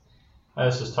Hi,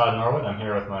 this is Todd Norwood. I'm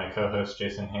here with my co-host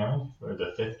Jason Hammond for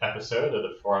the 5th episode of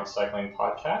the Performance Cycling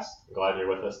Podcast. I'm glad you're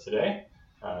with us today.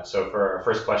 So for our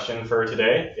first question for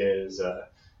today is,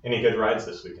 any good rides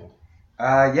this weekend?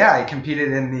 I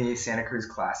competed in the Santa Cruz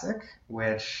Classic,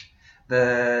 which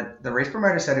the race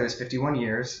promoter said it was 51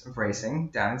 years of racing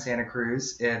down in Santa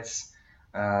Cruz. It's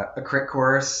a crit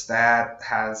course that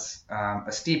has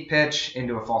a steep pitch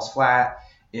into a false flat,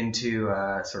 into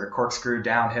a sort of corkscrew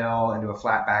downhill, into a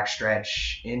flat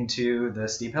backstretch, into the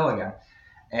steep hill again.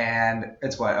 And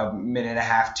it's a minute and a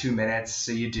half, 2 minutes.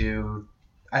 So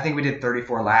I think we did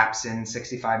 34 laps in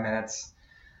 65 minutes.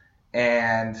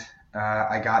 And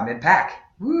I got mid-pack.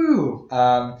 Woo!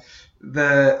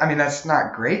 That's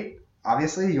not great.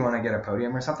 Obviously, you want to get a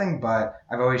podium or something, but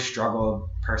I've always struggled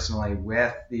personally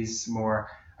with these more.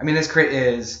 This crit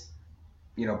is,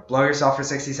 blow yourself for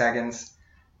 60 seconds,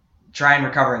 try and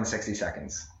recover in 60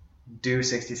 seconds, do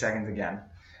 60 seconds again.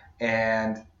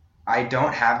 And I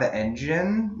don't have the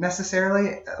engine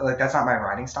necessarily. That's not my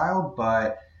riding style,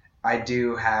 but I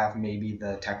do have maybe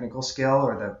the technical skill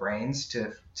or the brains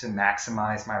to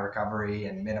maximize my recovery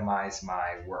and minimize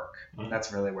my work. Mm-hmm.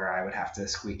 That's really where I would have to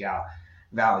squeak out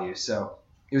value. So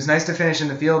it was nice to finish in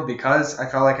the field because I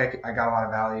felt like I got a lot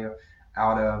of value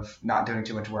out of not doing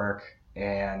too much work.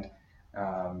 And,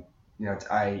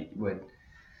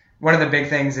 one of the big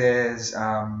things is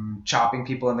chopping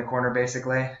people in the corner,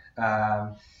 basically.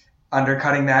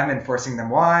 Undercutting them and forcing them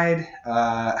wide,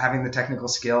 having the technical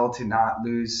skill to not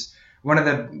lose. One of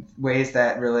the ways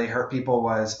that really hurt people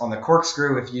was on the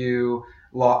corkscrew. If you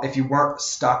weren't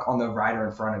stuck on the rider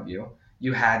in front of you,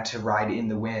 you had to ride in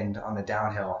the wind on the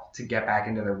downhill to get back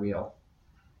into their wheel.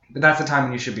 But that's the time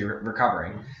when you should be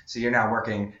recovering. So you're now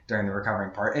working during the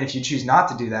recovering part. And if you choose not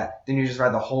to do that, then you just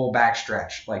ride the whole back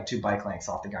stretch, like 2 bike lengths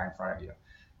off the guy in front of you.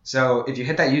 So if you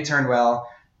hit that U-turn well,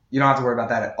 you don't have to worry about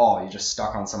that at all. You're just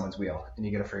stuck on someone's wheel, and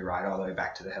you get a free ride all the way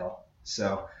back to the hill.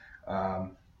 So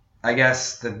I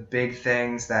guess the big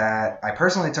things that I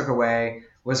personally took away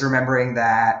was remembering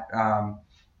that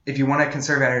if you want to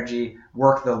conserve energy,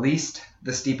 work the least,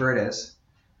 the steeper it is.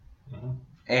 Mm-hmm.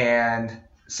 And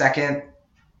second,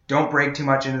 don't brake too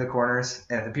much into the corners.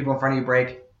 And if the people in front of you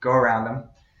brake, go around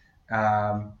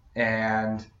them.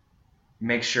 And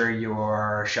make sure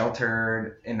you're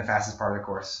sheltered in the fastest part of the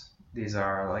course. These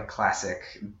are like classic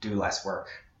do less work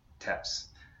tips.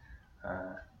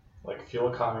 Like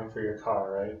fuel economy for your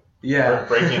car, right? Yeah.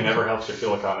 Braking never helps your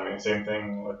fuel economy. Same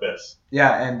thing with this.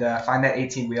 Yeah, and find that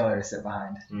 18-wheeler to sit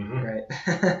behind. Mm-hmm. Right.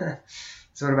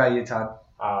 So what about you, Todd?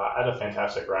 I had a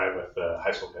fantastic ride with the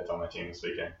high school kids on my team this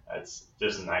weekend. It's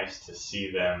just nice to see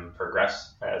them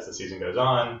progress as the season goes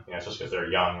on, especially because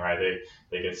they're young, right?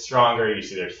 They get stronger. You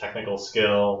see their technical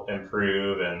skill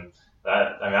improve, and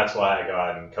that's why I go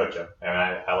out and coach them.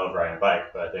 I love riding a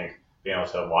bike, but I think being able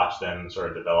to watch them sort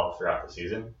of develop throughout the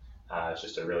season, it's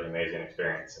just a really amazing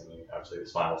experience, and obviously the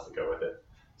smiles to go with it.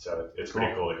 So it's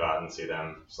pretty cool to go out and see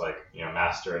them just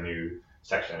master a new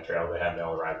section of trail they haven't been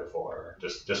able to ride before, or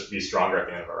just be stronger at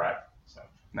the end of a ride. So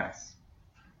nice.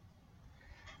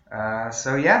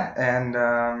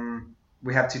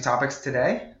 We have 2 topics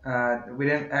today. We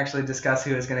didn't actually discuss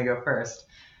who was going to go first.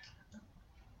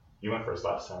 You went first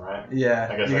last time, right? Yeah.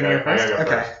 I guess I gotta go first.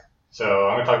 So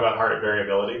I'm going to talk about heart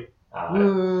variability.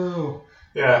 Woo!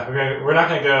 Yeah, we're not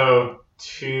going to go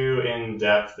too in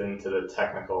depth into the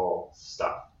technical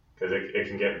stuff because it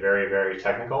can get very, very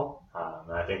technical.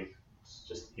 And I think it's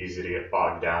just easy to get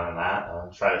bogged down in that.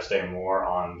 Try to stay more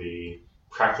on the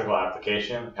practical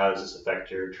application. How does this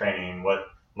affect your training? What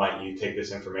might you take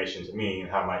this information to mean?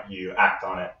 How might you act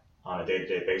on it on a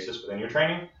day-to-day basis within your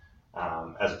training?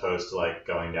 As opposed to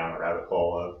going down a rabbit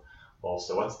hole of, well,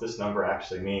 so what's this number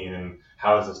actually mean, and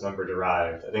how is this number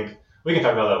derived? I think we can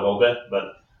talk about that a little bit,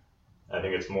 but I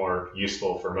think it's more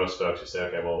useful for most folks to say,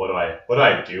 okay, well, what do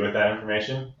I do with that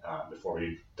information before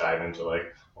we dive into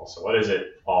so what is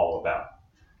it all about?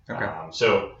 Okay.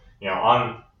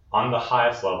 On the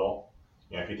highest level,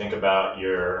 if you think about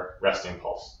your resting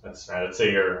pulse, let's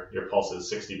say your pulse is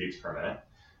 60 beats per minute.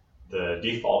 The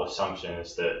default assumption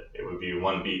is that it would be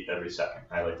 1 beat every second,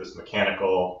 right? Like this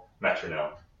mechanical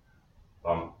metronome.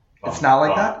 It's not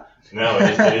like that? No,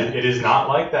 it is not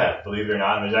like that, believe it or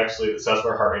not. And that's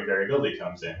where heart rate variability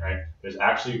comes in, right? There's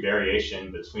actually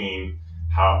variation between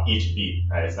how each beat,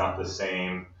 right? It's not the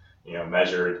same,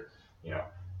 measured,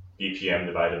 BPM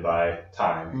divided by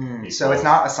time. So it's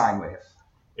not a sine wave.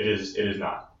 It is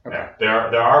not. Okay.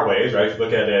 Now, there are ways, right? If you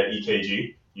look at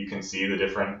EKG, you can see the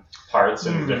different parts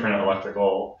and different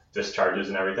electrical discharges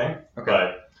and everything. Okay.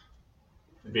 But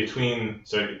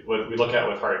so what we look at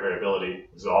with heart rate variability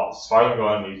is as far as I'm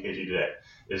going in the EKG today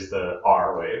is the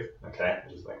R wave, okay,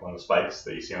 which is like one of the spikes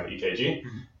that you see on the EKG,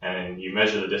 and then you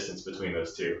measure the distance between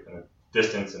those two, and the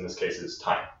distance in this case is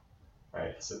time, right?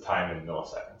 It's the time in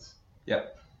milliseconds.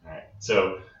 Yep. All right.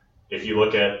 So if you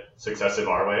look at successive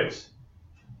R waves,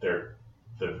 there's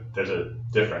a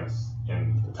difference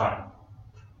in the time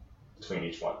between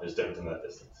each one. There's difference in that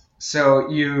distance. So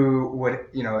you would,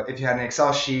 if you had an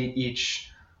Excel sheet,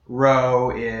 each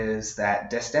row is that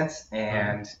distance,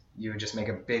 and you would just make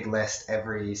a big list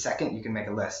every second. You can make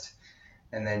a list,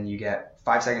 and then you get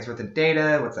 5 seconds worth of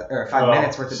data. What's that? Or 5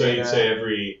 minutes worth of data. So you'd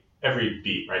say every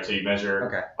beat, right? So you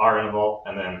measure R interval,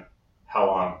 and then how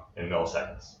long in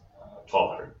milliseconds?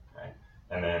 1200, right?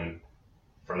 And then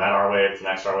from that R wave to the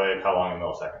next R wave, how long in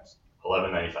milliseconds?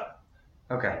 1195.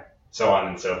 Okay. So on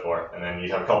and so forth. And then you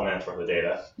have a couple minutes worth of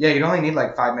data. Yeah, you'd only need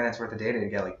like 5 minutes worth of data to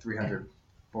get like 300,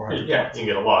 400 Yeah, points. you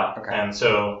can get a lot. Okay. And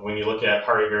so when you look at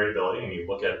heart rate variability and you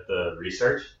look at the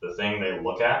research, the thing they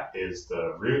look at is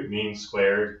the root mean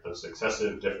squared of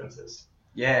successive differences.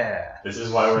 Yeah. This is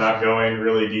why we're not going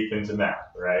really deep into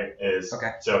math, right?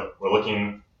 So we're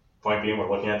looking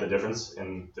at the difference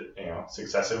in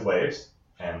successive waves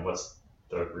and what's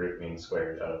the root mean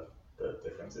squared of the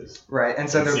differences. Right, and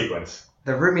so the sequence.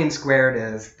 The root mean squared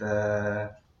is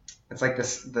it's like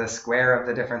the square of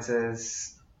the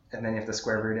differences, and then you have to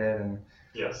square root it, and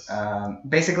yes.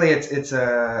 Basically it's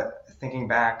a thinking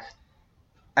back,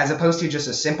 as opposed to just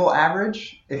a simple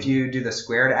average. If you do the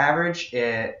squared average,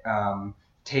 it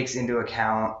takes into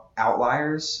account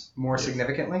outliers more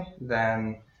significantly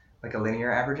than like a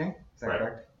linear averaging. Is that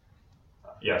correct?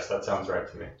 Yes, that sounds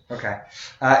right to me. Okay,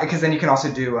 because then you can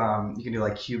also do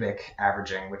like cubic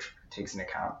averaging, which takes into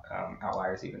account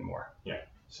outliers even more. Yeah.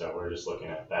 So we're just looking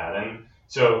at that, and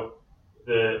so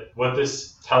what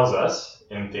this tells us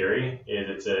in theory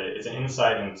is it's an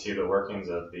insight into the workings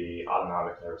of the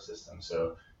autonomic nervous system.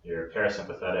 So your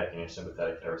parasympathetic and your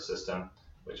sympathetic nervous system,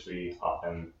 which we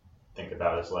often think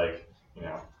about as like,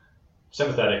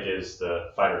 sympathetic is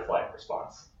the fight or flight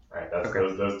response, right? That's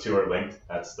those two are linked.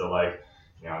 That's the like,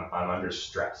 I'm under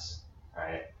stress,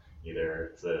 right?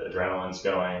 Either the adrenaline's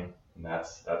going, and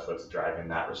that's what's driving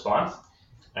that response,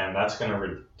 and that's going to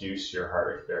reduce your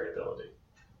heart rate variability,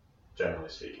 generally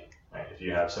speaking, right? If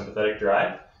you have sympathetic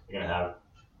drive, you're going to have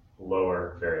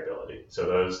lower variability. So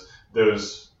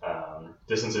those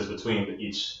distances between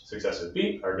each successive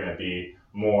beat are going to be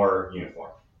more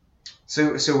uniform.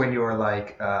 So when you're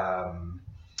like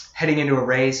heading into a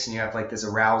race and you have like this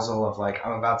arousal of like,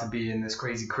 I'm about to be in this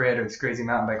crazy crit or this crazy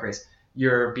mountain bike race,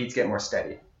 your beats get more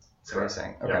steady. That's what you're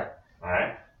saying. Okay. Yeah. All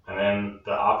right. And then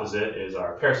the opposite is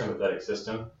our parasympathetic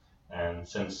system. And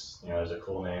since there's a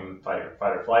cool name, fight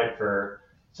or flight for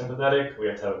sympathetic, we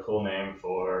have to have a cool name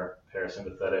for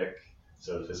parasympathetic.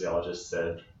 So the physiologist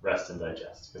said rest and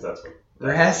digest, because that's what.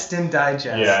 Rest and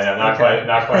digest. Yeah, not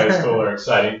quite as cool or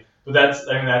exciting, but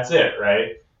that's it,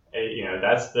 right?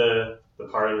 That's the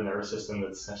part of the nervous system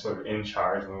that's sort of in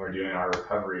charge when we're doing our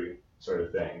recovery sort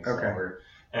of things. Okay.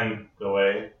 And the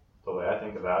way I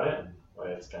think about it, and the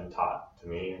way it's been taught to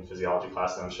me in physiology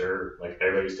class, and I'm sure like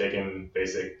everybody's taken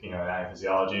basic, anatomy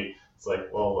physiology. It's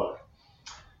like, well, look,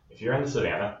 if you're in the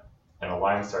savannah and a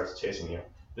lion starts chasing you,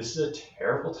 this is a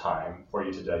terrible time for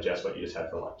you to digest what you just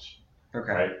had for lunch.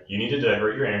 Okay. Right? You need to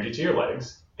divert your energy to your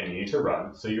legs, and you need to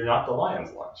run, so you're not the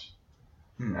lion's lunch.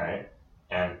 Right?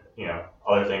 And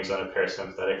other things on the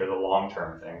parasympathetic are the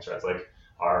long-term things, right? It's like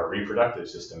our reproductive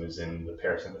system is in the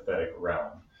parasympathetic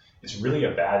realm. It's really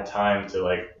a bad time to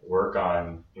like work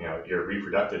on your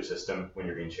reproductive system when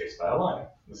you're being chased by a lion.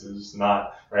 This is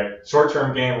not right.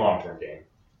 Short-term gain, long-term gain.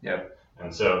 Yep.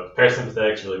 And so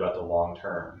parasympathetic is really about the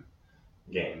long-term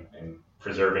gain and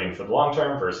preserving for the long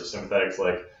term, versus sympathetics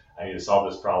like, I need to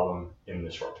solve this problem in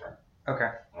the short term. Okay.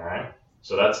 All right.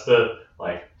 So that's the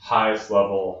like highest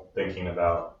level thinking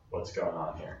about what's going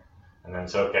on here. And then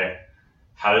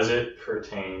how does it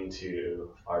pertain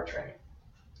to our training?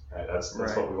 Right. That's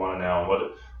what we want to know.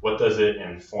 And what does it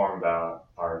inform about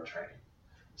our training?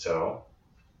 So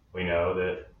we know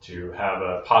that to have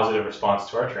a positive response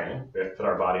to our training, we have to put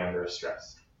our body under a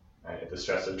stress. Right? The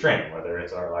stress of training, whether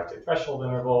it's our lactate threshold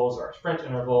intervals or our sprint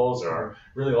intervals or our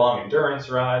really long endurance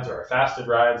rides or our fasted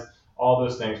rides, all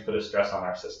those things put a stress on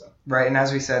our system. Right, and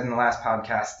as we said in the last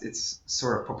podcast, it's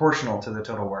sort of proportional to the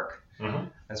total work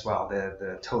as well,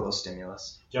 the total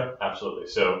stimulus. Yep, absolutely.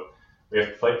 So we have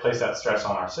to place that stress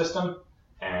on our system,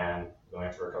 and we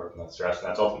have to recover from that stress, and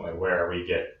that's ultimately where we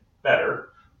get better.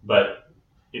 But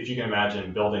if you can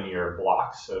imagine building your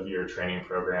blocks of your training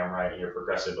program, right, your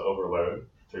progressive overload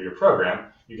through your program,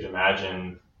 you can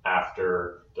imagine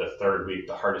after the third week,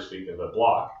 the hardest week of the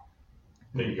block,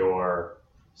 that your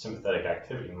sympathetic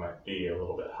activity might be a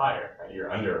little bit higher. Right?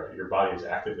 Your body is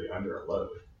actively under a load.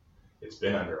 It's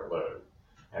been under a load.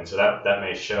 And so that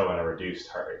may show in a reduced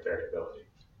heart rate variability.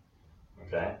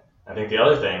 Okay? I think the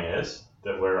other thing is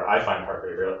that where I find heart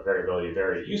rate variability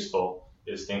very useful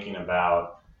is thinking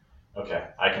about, okay,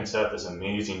 I can set up this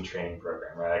amazing training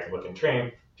program, right? I can look in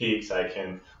training peaks, I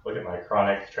can look at my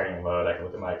chronic training load, I can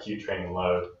look at my acute training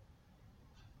load,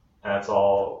 and that's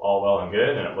all well and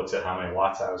good, and it looks at how many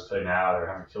watts I was putting out or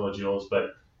how many kilojoules, but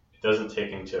it doesn't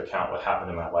take into account what happened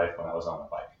in my life when I was on the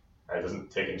bike, right? It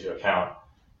doesn't take into account,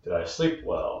 did I sleep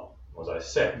well? Was I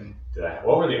sick?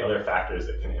 What were the other factors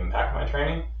that can impact my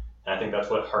training? And I think that's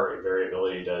what heart rate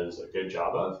variability does a good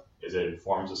job of, is it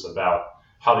informs us about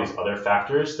how these other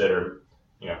factors that are,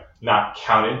 not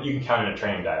counted, you can count in a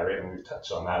training diary, and we've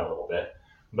touched on that a little bit,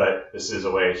 but this is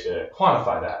a way to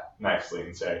quantify that nicely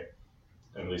and say,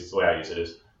 at least the way I use it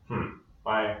is,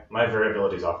 my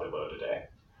variability is awfully low today.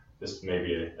 This may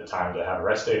be a time to have a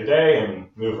rest day today and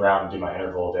move around and do my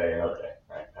interval day another day,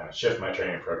 right? And shift my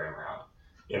training program around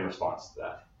in response to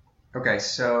that. Okay,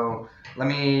 so let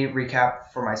me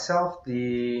recap for myself.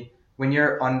 When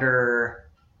you're under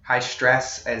high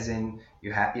stress, as in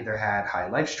you either had high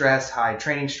life stress, high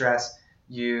training stress,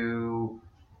 you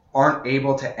aren't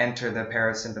able to enter the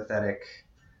parasympathetic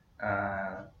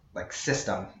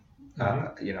system.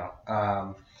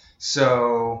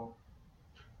 So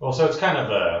it's kind of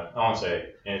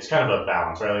it's kind of a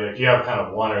balance, right? Like you have kind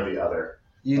of one or the other.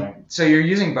 So you're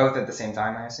using both at the same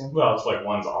time, I assume? Well, it's like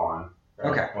one's on.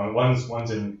 Right? Okay.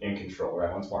 One's in control,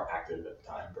 right? One's more active at the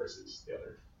time versus the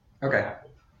other. Okay.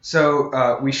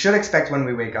 So we should expect when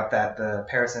we wake up that the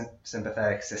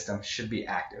parasympathetic system should be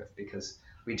active because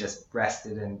we just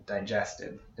rested and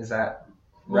digested. Is that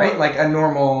right? Like a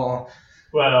normal...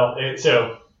 Well,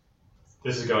 so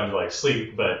this is going to like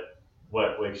sleep, but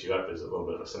what wakes you up is a little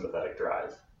bit of a sympathetic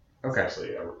drive. Okay. It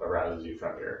actually arouses you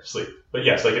from your sleep. But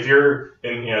yes, like if you're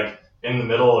in the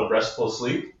middle of restful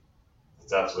sleep,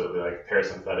 it's absolutely like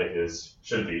parasympathetic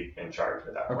should be in charge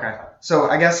at that point. Okay. So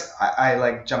I guess I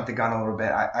like jumped the gun a little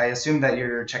bit. I assume that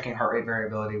you're checking heart rate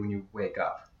variability when you wake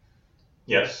up.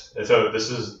 Yes. And so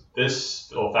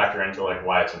this will factor into like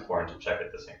why it's important to check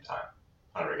at the same time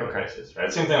on a regular basis,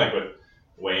 right? Same thing like with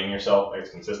weighing yourself, like it's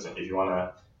consistent. If you want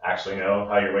to actually know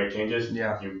how your weight changes,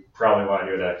 you probably want to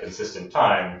do it at a consistent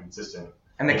time,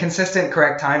 And the consistent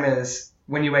correct time is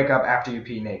when you wake up after you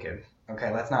pee naked.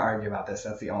 Okay, let's not argue about this.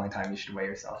 That's the only time you should weigh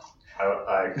yourself.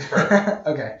 I concur.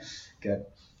 Okay, good.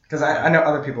 Because I know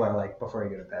other people are like before you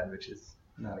go to bed, which is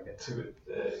not a good time.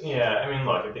 I mean,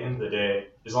 look, at the end of the day,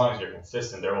 as long as you're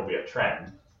consistent, there will be a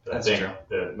trend. But That's true.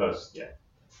 The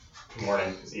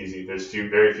morning is easy. There's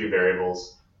very few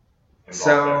variables involved.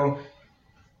 So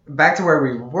back to where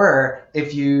we were,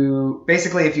 if you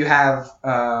have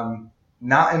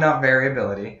not enough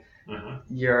variability,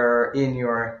 you're in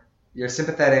your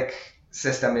sympathetic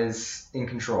system is in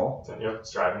control. Yep,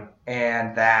 it's driving.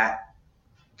 And that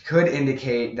could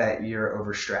indicate that you're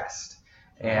overstressed.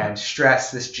 And stress,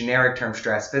 this generic term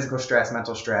stress, physical stress,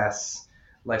 mental stress,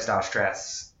 lifestyle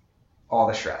stress, all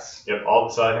the stress. Yep,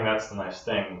 so I think that's the nice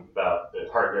thing about the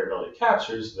heart variability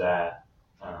captures that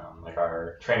like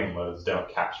our training loads don't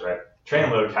capture, right?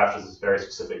 Training load captures this very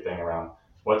specific thing around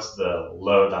what's the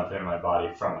load I'm putting in my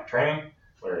body from my training,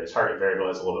 whereas heart rate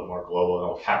variability is a little bit more global and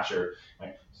it'll capture,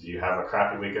 like, did you have a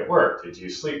crappy week at work? Did you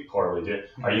sleep poorly?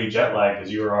 Are you jet lagged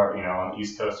because you were on the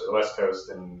East Coast or the West Coast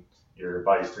and your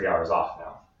body's 3 hours off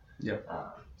now? Yep.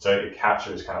 So it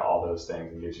captures kind of all those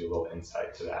things and gives you a little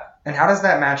insight to that. And how does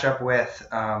that match up with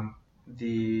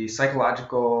the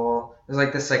psychological, there's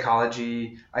like this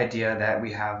psychology idea that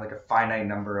we have like a finite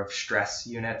number of stress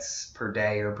units per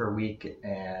day or per week,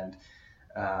 and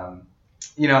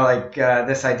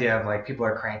this idea of like people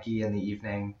are cranky in the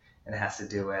evening and it has to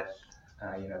do with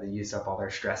they used up all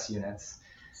their stress units.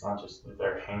 It's not just that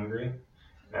they're hangry.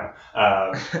 No.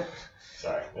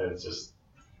 Sorry, it's just.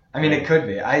 I mean, it could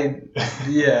be. Yeah.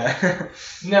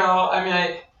 No, I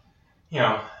mean,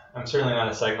 I'm certainly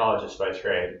not a psychologist by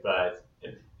trade, but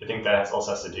I think that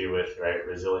also has to do with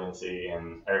resiliency,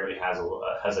 and everybody has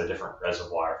a different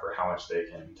reservoir for how much they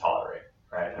can tolerate,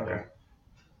 right? I think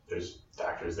there's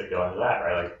factors that go into that,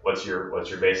 right? Like what's your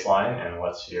baseline and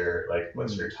what's your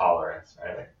tolerance,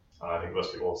 right? Like, I think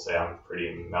most people say I'm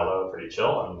pretty mellow, pretty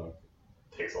chill, and it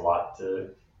takes a lot to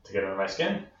get under my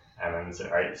skin. And then, so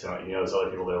there's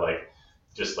other people that are like,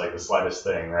 just like the slightest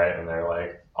thing, right? And they're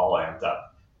like all amped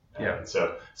up. And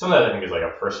so some of that I think is like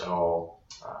a personal,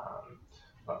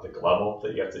 level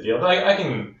that you have to deal with. But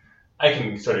I I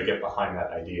can sort of get behind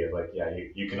that idea of like, yeah,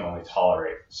 you can only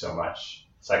tolerate so much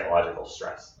psychological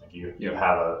stress. Like you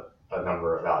have a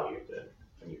number of value that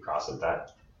when you cross it,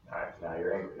 that now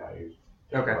you're angry, now you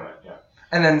Okay. limit. Yeah.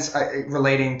 And then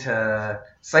relating to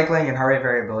cycling and heart rate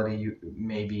variability, you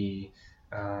maybe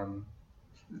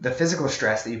the physical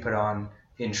stress that you put on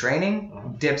in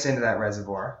training dips into that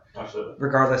reservoir. Absolutely.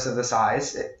 Regardless of the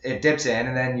size, it dips in,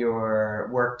 and then your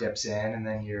work dips in, and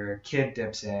then your kid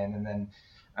dips in, and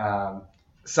then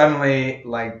suddenly,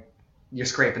 like, you're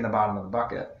scraping the bottom of the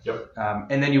bucket. Yep.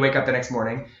 And then you wake up the next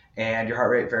morning, and your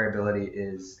heart rate variability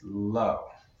is low.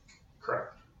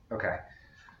 Correct. Okay.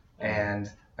 And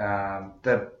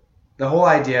the whole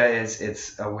idea is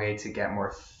it's a way to get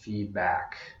more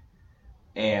feedback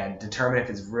and determine if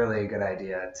it's really a good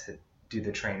idea to do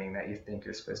the training that you think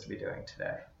you're supposed to be doing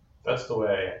today. That's the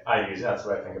way I use it. That's the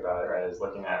way I think about it, right? Is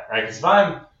looking at, right? Because if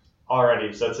I'm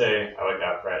already, so let's say I wake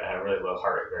up, right, I have really low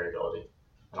heart rate variability,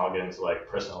 and I'll get into like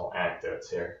personal anecdotes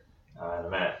here in a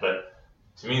minute. But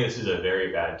to me, this is a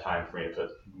very bad time for me to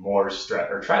put more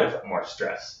stress, or try to put more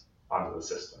stress onto the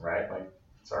system, right? Like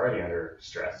it's already under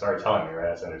stress. It's already telling me,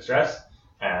 right, it's under stress,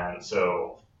 and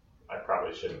so I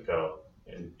probably shouldn't go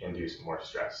and induce more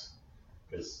stress.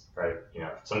 Because, right,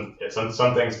 some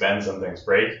things bend, some things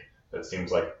break. That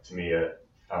seems like to me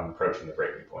I'm approaching the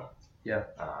breaking point. Yeah.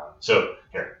 So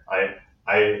here,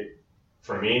 I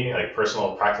for me, like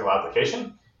personal practical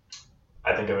application,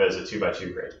 I think of it as a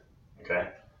 2x2 grid. Okay.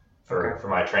 For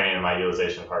my training and my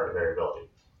utilization of heart rate variability.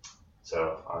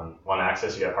 So on one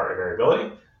axis you have heart rate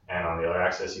variability, and on the other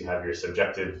axis you have your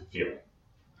subjective feeling.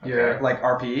 Okay. Your like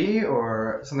RPE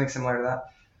or something similar to that.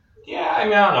 Yeah, I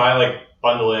mean, I don't know. I like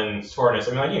bundle in soreness.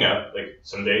 I mean, like, like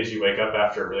some days you wake up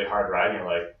after a really hard ride and you're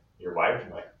like, you're wiped.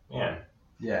 And like, man.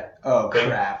 Yeah. Oh,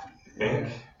 crap.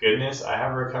 Thank goodness I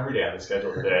have a recovery day on the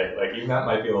schedule today. Like, even that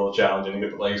might be a little challenging to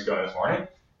get the legs going this morning.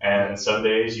 And some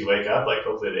days you wake up, like,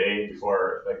 hopefully the day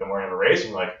before, like, the morning of a race, and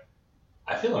you're like,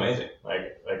 I feel amazing.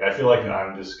 Like I feel like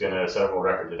I'm just going to set a world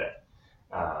record today.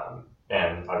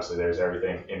 And obviously there's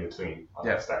everything in between on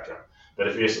that spectrum. But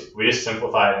if we just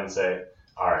simplify it and say,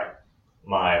 all right,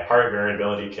 my heart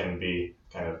variability can be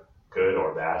kind of good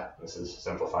or bad. This is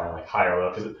simplifying, like high or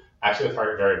low, because actually with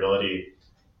heart variability,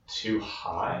 too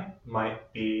high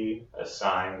might be a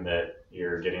sign that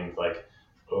you're getting like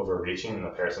overreaching and the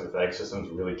parasympathetic system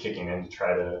is really kicking in to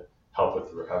try to help with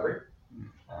the recovery.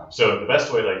 So the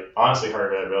best way, like honestly,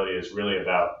 heart variability is really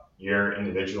about your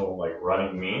individual like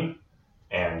running mean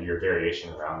and your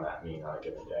variation around that mean on a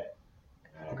given day.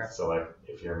 Okay. So like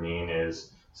if your mean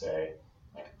is say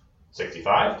like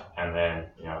 65 and then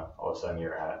all of a sudden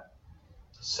you're at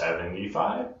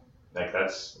 75, like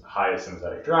that's high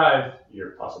sympathetic drive,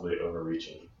 you're possibly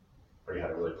overreaching or you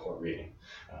had a really poor reading.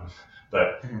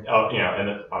 But and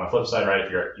on the flip side, right,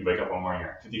 if you wake up one morning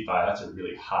you're at 55, that's a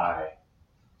really high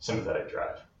sympathetic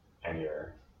drive and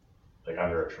you're like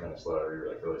under a tremendous load or you're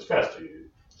like really stressed or you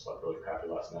slept really crappy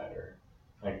last night or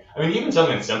like, I mean, even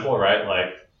something simple, right?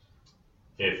 Like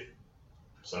if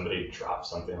somebody dropped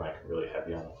something like really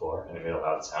heavy on the floor and it made a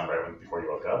loud sound right before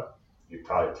you woke up, you'd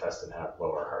probably test and have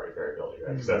lower heart rate variability,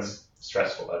 right? Because that's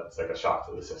stressful. That's like a shock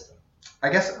to the system.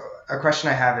 I guess a question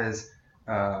I have is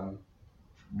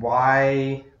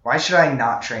why should I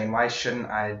not train? Why shouldn't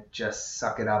I just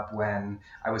suck it up when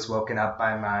I was woken up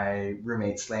by my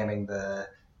roommate slamming the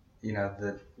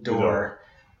door?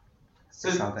 So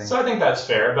I think that's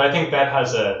fair, but I think that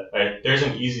has there's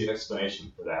an easy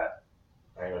explanation for that,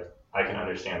 right? Like I can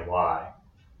understand why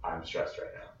I'm stressed right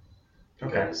now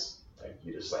because like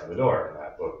you just slammed the door and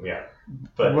that woke me up.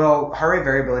 But will heart rate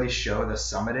variability show the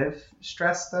summative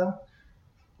stress though?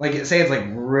 Like say it's like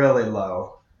really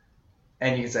low,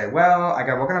 and you can say, well, I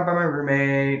got woken up by my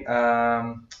roommate.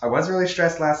 I was really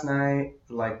stressed last night.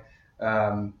 Like,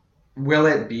 will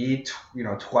it be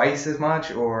twice as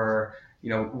much or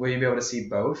will you be able to see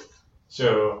both?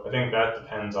 So I think that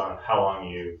depends on how long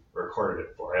you recorded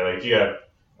it for, right? Like if you have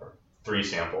 3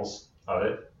 samples of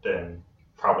it, then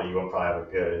you won't have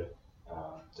a good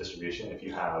distribution. If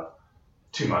you have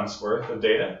 2 months worth of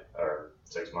data or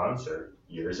 6 months or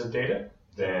years of data,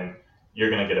 then you're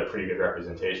going to get a pretty good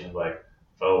representation of like,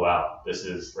 oh wow, this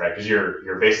is right, because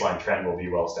your baseline trend will be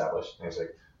well established. And it's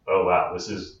like, oh wow, this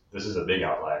is a big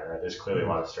outlier, right? There's clearly a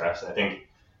lot of stress. And I think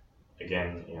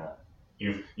again,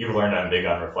 you've learned I'm big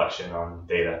on reflection on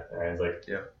data. And it's like,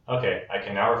 okay, I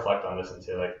can now reflect on this and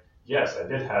say like, yes, I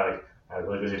did have I had a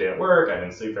really busy day at work. I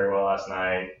didn't sleep very well last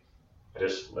night. I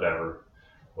just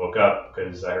woke up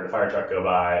because I heard a fire truck go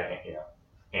by,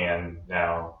 and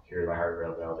now here my heart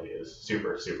variability is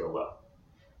super, super low.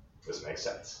 This makes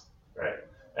sense, right?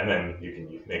 And then you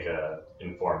can make a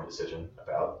informed decision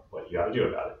about what you got to do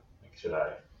about it. Like, should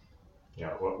I,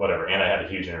 whatever. And I had a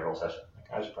huge interval session.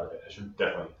 Like, I should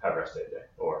definitely have rest day today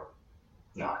or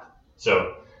not.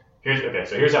 So here's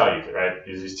how I use it, right?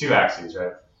 There's these two axes,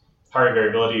 right? Heart rate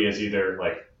variability is either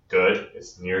like good,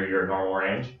 it's near your normal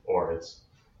range, or it's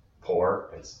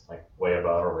poor, it's like way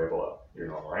above or way below your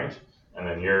normal range. And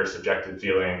then your subjective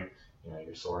feeling,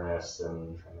 your soreness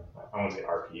and I won't say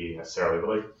RPE necessarily, but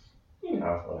like, you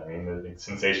know what I mean, the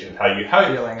sensation, how do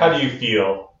you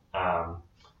feel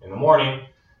in the morning.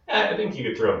 And I think you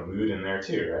could throw mood in there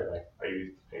too, right? Like,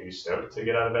 are you stoked to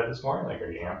get out of bed this morning? Like,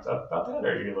 are you amped up about that?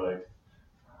 Or are you like,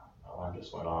 oh, alarm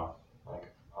just went off. Like,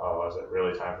 oh, is it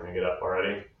really time for me to get up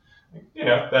already?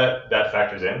 Like, that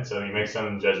factors in. So you make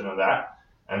some judgment of that.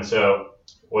 And so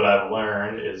what I've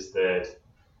learned is that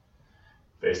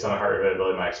based on the heart rate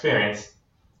variability, my experience,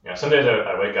 some days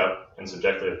I wake up and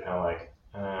subjectively kind of like,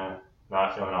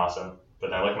 not feeling awesome. But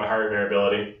then I look at my heart rate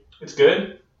variability. It's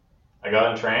good. I go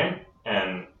out and train,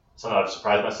 and sometimes I've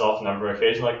surprised myself a number of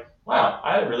occasions. Like, wow,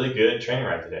 I had a really good training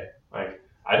ride today. Like,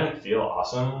 I didn't feel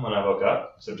awesome when I woke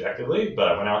up subjectively, but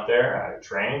I went out there, I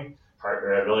trained, heart rate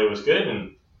variability was good,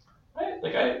 and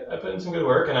I put in some good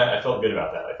work, and I felt good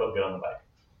about that. I felt good on the bike.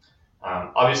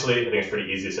 Obviously, I think it's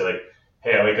pretty easy to say, like,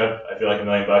 hey, I wake up, I feel like $1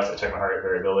 million, I check my heart rate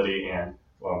variability, and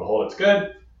lo and behold, it's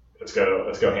good. Let's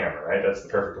go hammer, right? That's the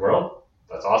perfect world.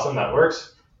 That's awesome. That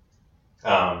works.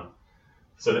 So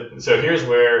here's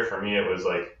where, for me, it was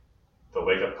like the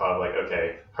wake-up call of like,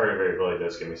 okay, heart rate variability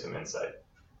does give me some insight.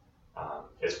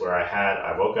 It's where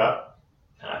I woke up,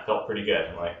 and I felt pretty good.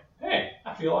 I'm like, hey,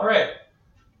 I feel all right.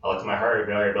 I looked at my heart rate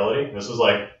variability. This was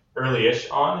like early-ish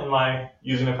on in my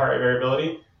using of heart rate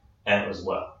variability, and it was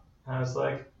low. And I was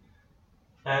like,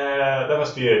 that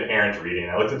must be an errant reading.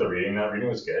 I looked at the reading. That reading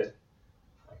was good.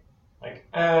 I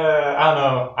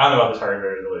don't know about this heart rate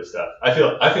variability stuff. I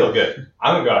feel good.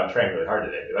 I'm gonna go out and train really hard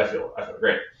today, dude. I feel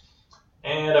great.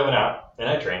 And I went out and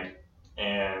I trained,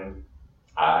 and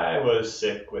I was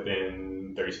sick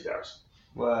within 36 hours.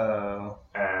 Whoa.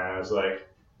 And I was like,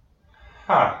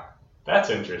 that's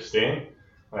interesting.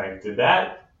 Like, was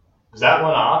that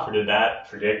one off, or did that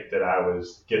predict that I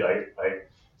was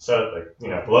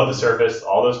below the surface,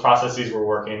 all those processes were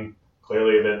working.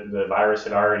 Clearly the virus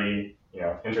had already,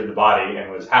 entered the body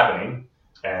and was happening,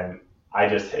 and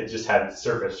it just hadn't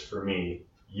surfaced for me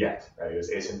yet, right? It was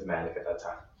asymptomatic at that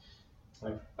time.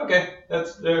 Like, okay, that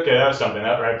was something,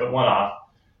 right? But one off.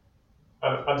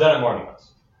 I've done it more than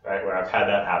once, right? Where I've had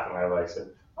that happen, where I've said,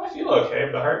 I feel okay,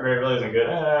 but the heart rate really isn't good.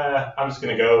 I'm just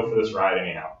gonna go for this ride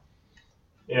anyhow.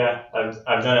 Yeah,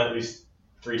 I've done it at least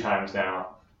 3 times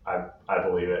now. I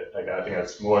believe it. Like, I think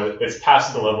it's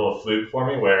past the level of fluke for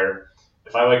me, where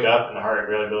if I wake up and the heart rate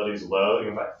variability is low,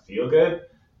 even if I feel good,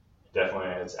 definitely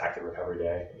it's active recovery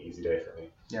day, an easy day for me.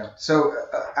 Yeah. So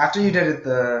after you did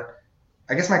it,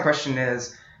 I guess my question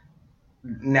is,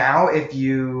 now if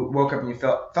you woke up and you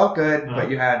felt good, but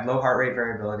you had low heart rate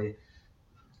variability,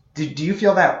 do you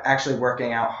feel that actually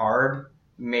working out hard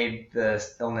made the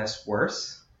illness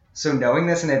worse? So knowing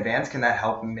this in advance, can that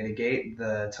help mitigate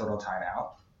the total time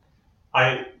out?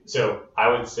 I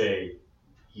would say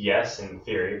yes in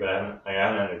theory, but I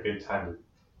haven't had a good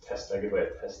way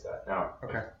to test that. Now,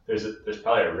 okay. There's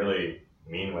probably a really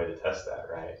mean way to test that,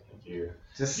 right?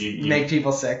 If you make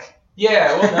people sick.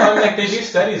 Yeah, well, no, like they do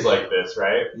studies like this,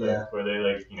 right? Yeah. Where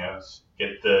they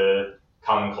get the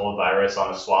common cold virus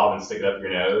on a swab and stick it up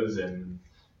your nose, and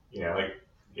you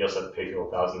also have to pay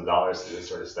people thousands of dollars to do this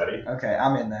sort of study. Okay,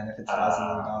 I'm in then if it's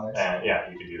thousands of dollars. And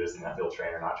yeah, you could do this and have you'll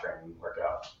train or not train and work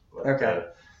out. But, okay.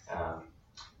 I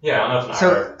don't know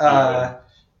if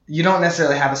you don't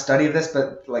necessarily have a study of this,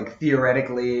 but like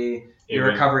theoretically, your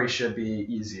recovery should be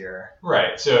easier.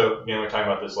 Right. So we're talking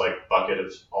about this like bucket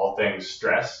of all things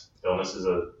stress. Illness is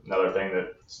another thing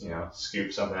that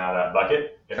scoops something out of that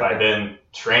bucket. If I then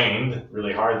trained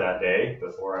really hard that day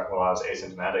while I was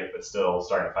asymptomatic but still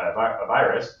starting to fight a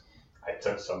virus, I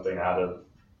took something out of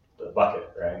the bucket,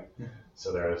 right?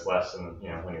 So there is less, and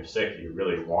when you're sick, you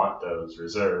really want those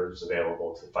reserves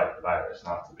available to fight the virus,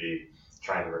 not to be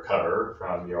trying to recover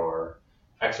from your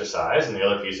exercise. And the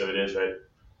other piece of it is, right,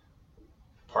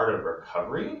 part of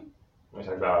recovery, when we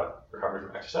talk about recovery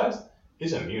from exercise,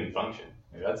 is immune function.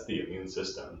 That's the immune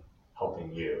system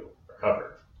helping you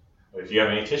recover. If you have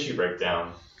any tissue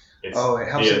breakdown, it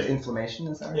helps with inflammation,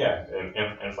 is that right?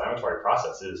 Yeah, inflammatory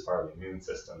process is part of the immune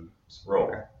system's role.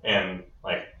 Okay. And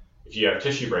if you have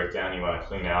tissue breakdown, you want to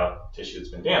clean out tissue that's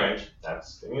been damaged,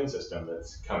 that's the immune system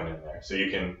that's coming in there. So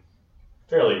you can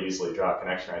fairly easily draw a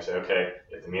connection. I say, okay,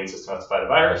 if the immune system has to fight a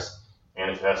virus,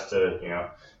 and if it has to,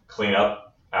 clean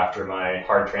up after my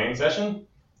hard training session,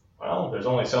 well, there's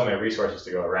only so many resources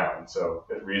to go around. So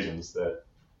there's reasons that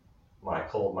my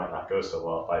cold might not go so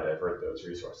well if I divert those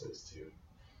resources to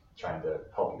trying to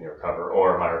help me recover,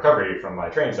 or my recovery from my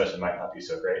training session might not be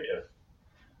so great if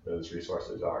those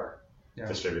resources are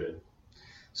distributed.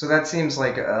 So that seems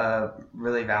like a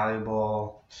really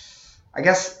valuable. I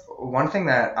guess one thing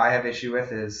that I have issue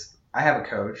with is I have a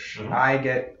coach. Mm-hmm. I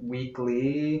get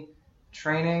weekly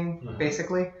training,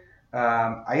 basically.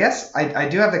 I guess I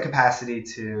do have the capacity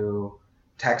to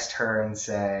text her and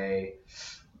say,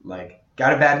 like,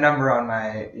 got a bad number on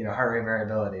my heart rate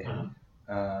variability.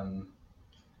 Mm-hmm.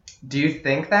 Do you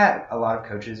think that a lot of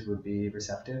coaches would be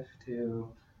receptive to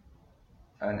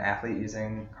an athlete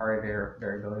using heart rate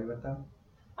variability with them?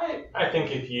 I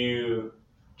think if you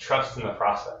trust in the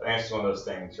process, I think it's one of those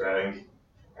things, right? I think,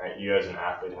 right, you as an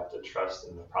athlete have to trust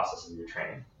in the process of your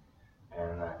training.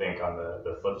 And I think on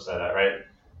the flip side of that, right,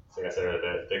 like I said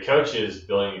earlier, the coach is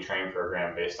building your training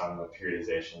program based on the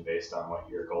periodization, based on what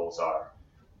your goals are.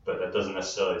 But that doesn't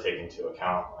necessarily take into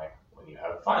account, like, when you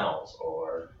have finals,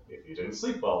 or if you didn't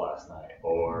sleep well last night,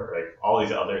 or like all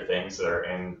these other things that are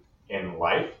in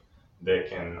life that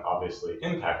can obviously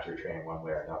impact your training one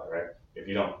way or another, right? If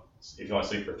you want to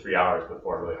sleep for 3 hours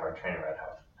before a really hard training ride,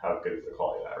 how good is the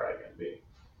quality of that ride going to be?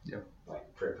 Yep.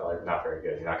 Like, probably not very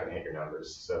good. You're not going to hit your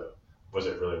numbers. So was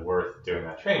it really worth doing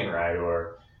that training ride,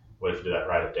 or what if you do that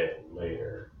ride a day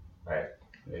later, right?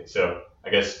 So I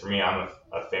guess for me, I'm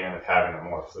a fan of having a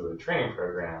more fluid training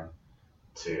program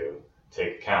to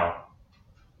take account,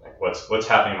 like, what's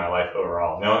happening in my life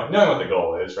overall, knowing what the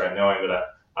goal is, right? Knowing that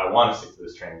I want to stick to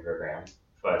this training program,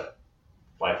 but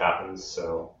life happens,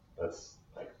 so let's,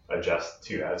 like, adjust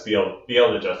to that. Let's be able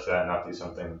to adjust to that and not do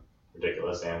something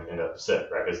ridiculous and end up sick,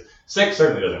 right? Because sick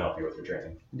certainly doesn't help you with your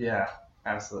training. Yeah,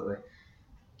 absolutely.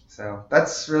 So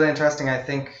that's really interesting. I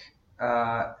think.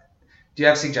 Do you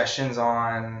have suggestions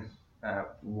on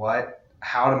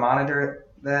how to monitor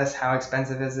this? How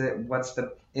expensive is it? What's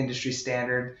the industry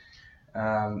standard?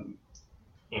 Who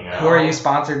are you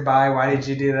sponsored by? Why did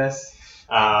you do this?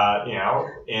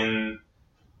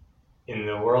 In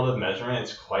the world of measurement,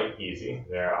 it's quite easy.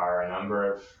 There are a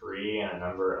number of free and a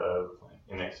number of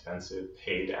inexpensive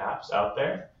paid apps out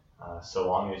there. So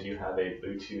long as you have a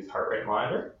Bluetooth heart rate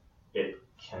monitor, it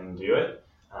can do it.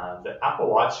 The Apple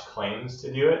Watch claims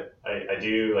to do it. I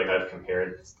do, like, I've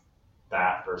compared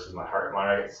that versus my heart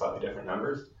monitor. I get slightly different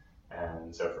numbers.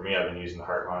 And so for me, I've been using the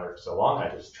heart monitor for so long, I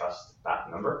just trust that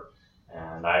number.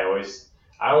 And I always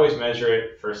measure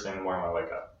it first thing in the morning when I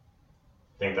wake up.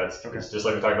 I think it's just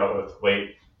like we talked about with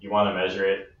weight. You want to measure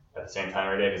it at the same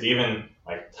time every day, because even,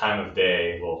 like, time of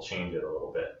day will change it a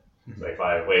little bit. Mm-hmm. Like, if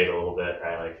I wait a little bit,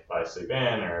 right, like if I sleep in,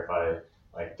 or if I,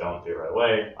 like, don't do it right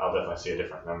away, I'll definitely see a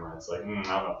different number. And it's like, I don't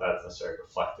know if that's necessarily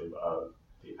reflective of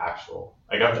the actual.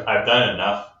 Like, I've done it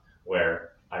enough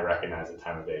where I recognize the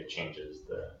time of day changes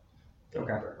the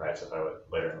number, right? So if I wait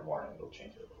later in the morning, it'll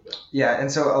change it a little bit. Yeah,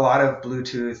 and so a lot of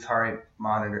Bluetooth heart rate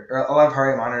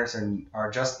monitors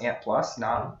are just Ant Plus,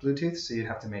 not Bluetooth. So you'd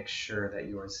have to make sure that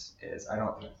yours is. I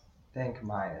don't think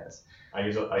mine is. I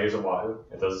use a Wahoo.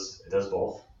 It does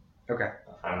both. Okay.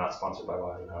 I'm not sponsored by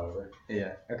Wahoo, however.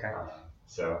 Yeah. Okay.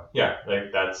 So yeah,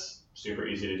 like, that's super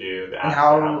easy to do. The apps and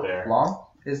how are out there. Long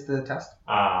is the test?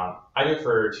 I do it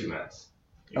for 2 minutes.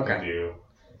 You can do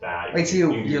that. Wait, so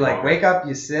you like wake up,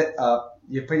 you sit up,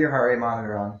 you put your heart rate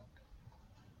monitor on.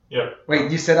 Yep.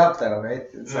 Wait, you sit up though, right?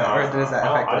 Or does that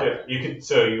affect it? You could.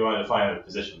 So you want to find a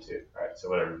position too, right? So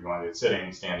whatever you want to do,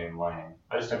 sitting, standing, lying.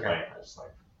 I just do laying. I just,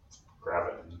 like,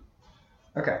 grab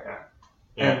it. Okay.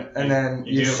 Yeah. And then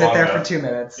you sit there for 2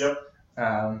 minutes. Yep.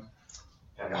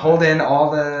 Hold in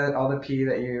all the pee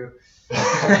that you.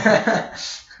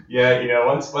 Yeah,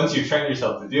 once you've trained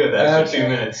yourself to do it, that extra 2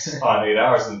 minutes on 8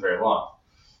 hours isn't very long.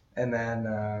 And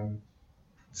then,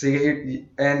 so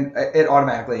and it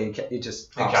automatically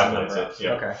just calculates it.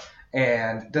 Yeah. Okay.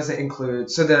 And does it include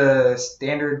the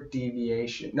standard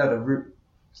deviation? No, the root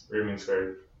mean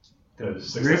squared.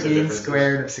 The root mean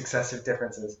squared of successive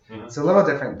differences. Mm-hmm. It's a little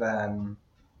different than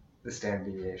the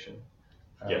standard deviation.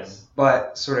 Yes.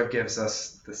 But sort of gives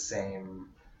us the same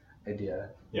idea.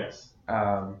 Yes.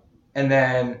 And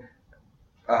then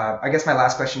I guess my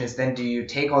last question is, then do you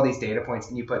take all these data points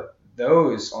and you put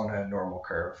those on a normal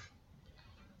curve?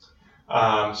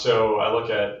 So I look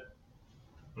at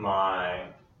no,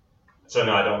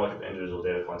 I don't look at the individual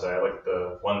data points. I look at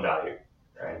the one value,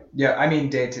 right? Yeah, I mean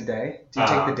day to day. Do you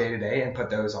take the day to day and put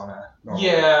those on a normal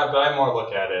curve? But I more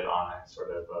look at it on a sort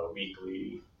of a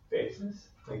weekly basis.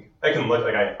 Like, I can look,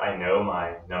 like, I know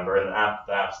my number, and the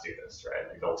apps do this, right?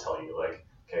 Like, they'll tell you, like,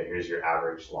 okay, here's your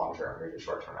average long term, here's your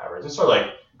short term average. It's sort of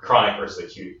like chronic versus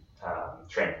acute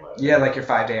training load. Yeah, like your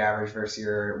 5-day average versus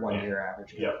your 1-year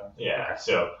average. Yep. Yeah. Okay.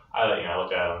 So I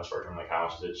look at it on the short term, like how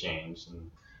much has it changed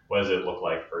and what does it look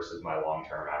like versus my long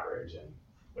term average and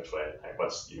which way, like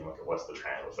what's the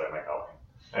trend, what's that going.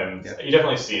 And you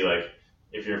definitely see like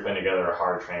if you're putting together a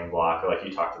hard training block, or like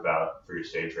you talked about for your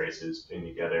stage races, putting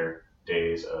together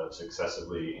days of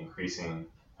successively increasing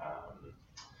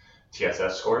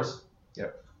TSS scores.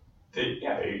 Yep.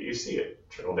 You see it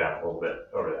trickle down a little bit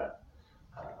over that.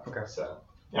 Okay. So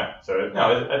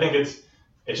I think it's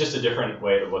just a different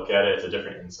way to look at it. It's a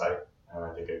different insight, and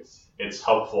I think it's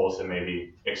helpful to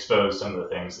maybe expose some of the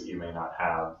things that you may not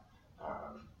have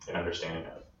an understanding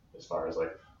of, as far as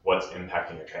like what's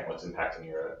impacting your training, what's impacting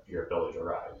your ability to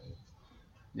ride.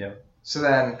 Yeah. So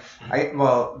then,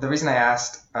 the reason I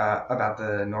asked about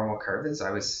the normal curve is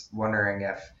I was wondering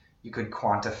if you could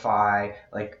quantify,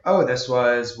 like, oh, this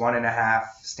was 1.5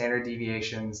 standard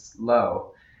deviations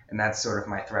low, and that's sort of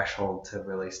my threshold to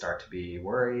really start to be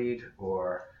worried,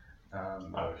 or.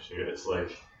 Oh shoot! It's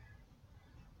like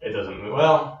it doesn't move.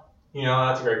 Well,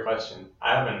 that's a great question.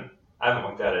 I haven't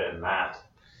looked at it in that.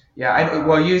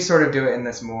 Yeah. You sort of do it in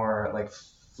this more like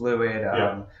fluid.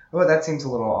 Oh, that seems a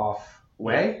little off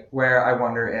way. Yeah. Where I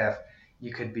wonder if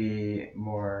you could be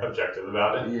more objective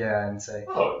about it. Yeah, and say,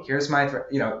 here's my,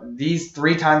 these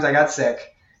 3 times I got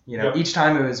sick. Each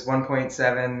time it was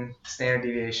 1.7 standard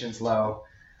deviations low.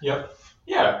 Yep.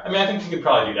 Yeah. I mean, I think you could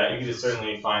probably do that. You could just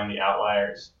certainly find the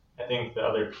outliers. I think the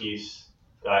other piece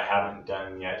that I haven't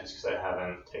done yet, just because I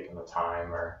haven't taken the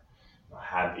time or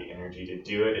had the energy to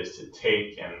do it, is to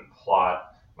take and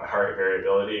plot my heart rate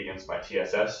variability against my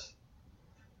TSS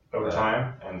over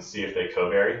time and see if they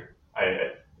covary.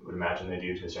 I would imagine they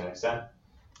do to a certain extent,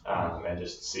 and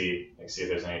just see if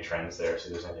there's any trends there, see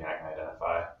if there's anything I can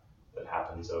identify that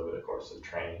happens over the course of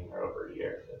training or over a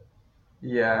year.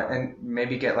 Yeah, and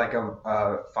maybe get like a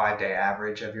 5-day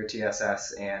average of your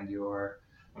TSS and your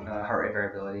heart rate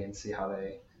variability and see how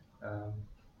they,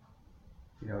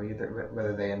 either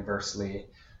whether they inversely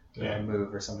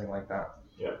move or something like that.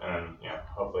 Yep, and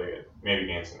hopefully maybe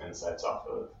gain some insights off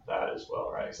of that as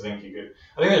well, right? So I think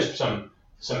there's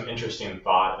some interesting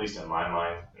thought, at least in my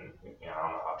mind, and I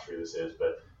don't know how true this is,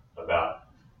 but about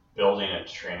building a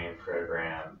training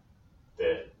program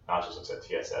that not just looks at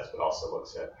TSS, but also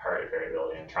looks at heart rate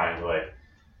variability and trying to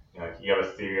you have a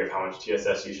theory of how much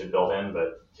TSS you should build in,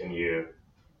 but could you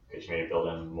maybe build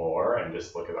in more and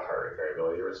just look at the heart rate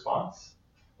variability response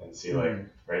and see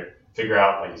figure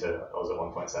out, like you said, I was at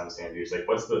 1.7 standard deviation, like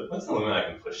what's the limit I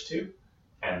can push to,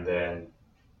 and then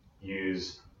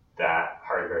use that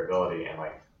heart rate variability and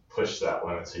like push that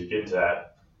limit so you get into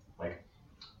that like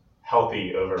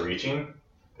healthy overreaching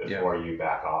before you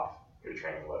back off your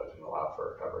training load and allow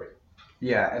for recovery.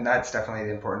 Yeah, and that's definitely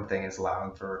the important thing, is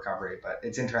allowing for recovery. But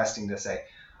it's interesting to say,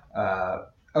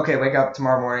 okay, wake up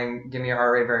tomorrow morning, give me your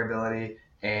heart rate variability,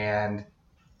 and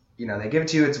they give it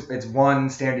to you. It's 1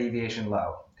 standard deviation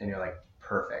low, and you're like,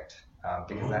 perfect,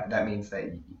 because that means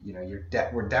that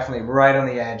we're definitely right on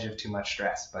the edge of too much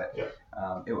stress, but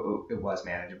it was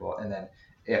manageable. And then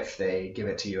if they give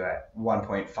it to you at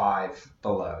 1.5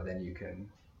 below, then you can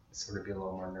sort of be a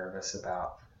little more nervous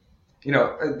about. These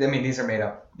are made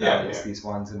up values, these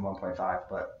ones in 1.5,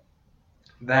 but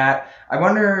that,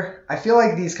 I feel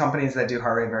like these companies that do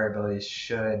heart rate variability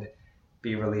should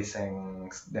be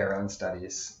releasing their own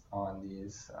studies on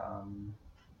these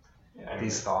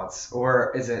thoughts.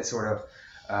 Or is it sort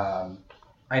of,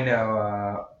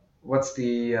 what's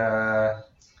the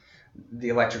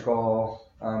electrical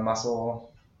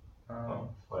muscle?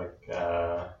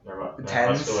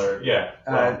 Neuromuscular. Yeah.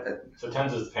 So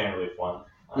TENS is the pain relief one.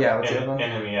 What's the other one?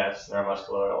 NMES,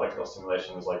 neuromuscular electrical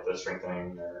stimulation, is like the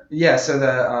strengthening. So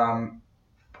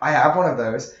I have one of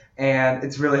those, and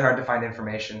it's really hard to find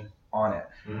information on it.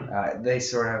 Mm-hmm.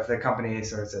 The company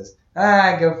sort of says,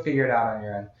 go figure it out on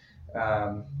your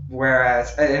end.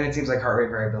 Whereas, and it seems like heart rate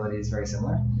variability is very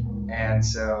similar. And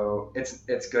so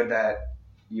it's good that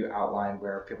you outlined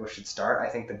where people should start. I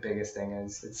think the biggest thing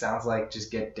is, it sounds like,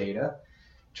 just get data,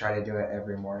 try to do it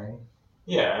every morning.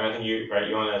 Yeah, and I think you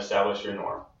want to establish your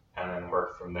norm and then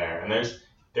work from there. And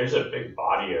there's a big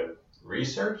body of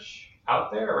research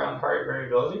out there around heart rate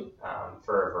variability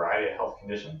for a variety of health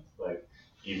conditions. Like,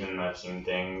 even I've seen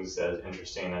things as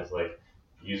interesting as like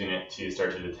using it to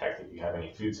start to detect if you have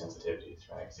any food sensitivities,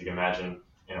 right? Because you can imagine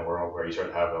in a world where you sort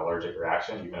of have an allergic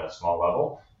reaction, even at a small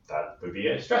level, that would be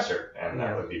a stressor, and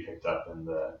that would be picked up in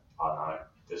the autonomic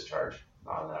discharge,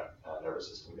 autonomic nervous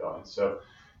system going. So,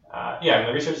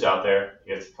 the research is out there.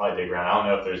 You have to probably dig around. I don't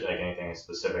know if there's like anything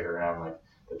specific around like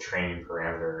the training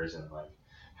parameters and like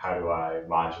how do I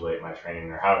modulate my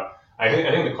training, or how I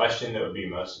think the question that would be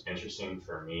most interesting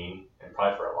for me, and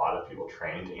probably for a lot of people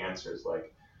trained to answer, is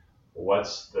like,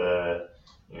 what's the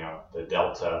the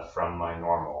delta from my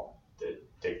normal that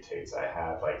dictates I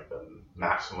have like the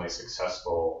maximally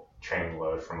successful training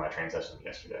load from my training session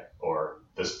yesterday or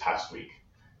this past week,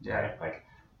 right? Like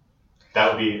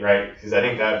that would be right, because I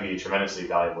think that would be tremendously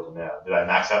valuable to know. Did I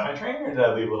max out my training, or did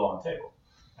I leave a little on the table?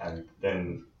 And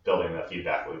then building a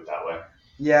feedback loop that way.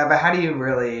 Yeah, but how do you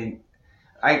really?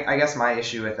 I guess my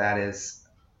issue with that is,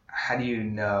 how do you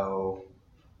know?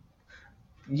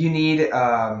 You need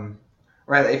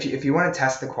right. If you want to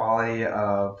test the quality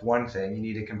of one thing, you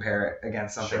need to compare it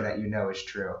against something that you know is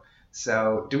true.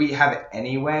 So do we have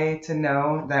any way to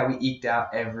know that we eked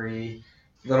out every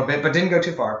little bit, but didn't go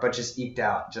too far, but just eked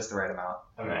out just the right amount?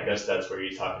 I mean, I guess that's where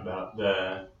you talk about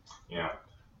the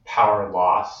power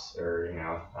loss or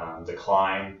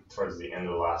decline towards the end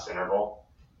of the last interval,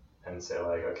 and say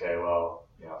like, okay, well,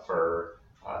 for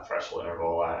threshold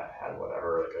interval, I had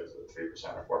whatever, like a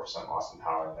 3% or 4% loss in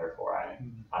power, and therefore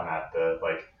I'm at the,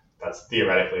 like, that's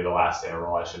theoretically the last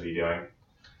interval I should be doing.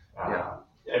 I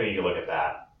mean, you can look at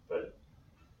that, but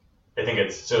I think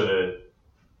it's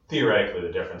theoretically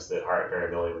the difference that heart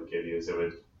variability would give you is it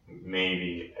would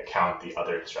maybe account the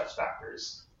other stress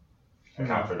factors,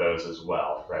 account for those as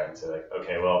well, right? And say like,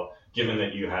 okay, well, given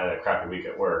that you had a crappy week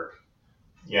at work,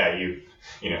 you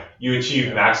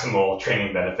achieved maximal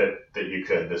training benefit that you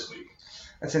could this week.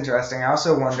 That's interesting. I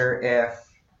also wonder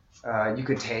if you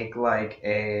could take like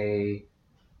a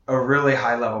really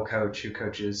high level coach who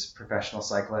coaches professional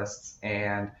cyclists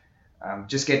and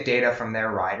just get data from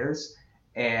their riders,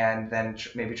 and then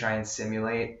maybe try and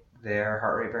simulate their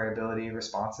heart rate variability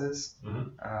responses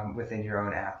within your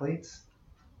own athletes.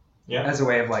 Yeah. As a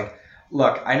way of like,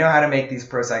 look, I know how to make these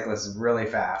pro cyclists really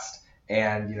fast.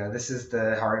 And, this is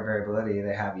the heart rate variability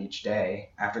they have each day,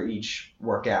 after each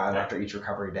workout, after each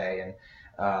recovery day.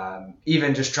 And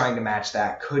even just trying to match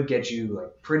that could get you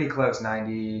like pretty close,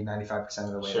 95%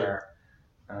 of the way there.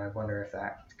 I wonder if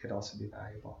that could also be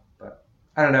valuable. But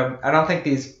I don't know. I don't think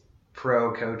these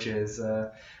pro coaches,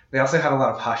 they also have a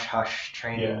lot of hush-hush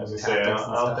training tactics I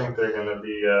don't think they're going to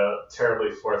be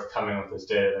terribly forthcoming with this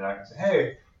data. They're not going to say,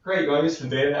 hey, great, you want to do some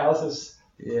data analysis?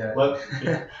 Yeah.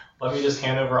 Let me just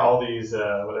hand over all these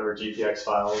whatever GPX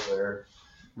files or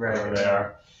whatever they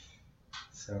are.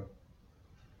 So,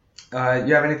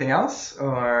 you have anything else,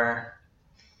 or?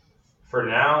 For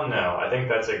now, no. I think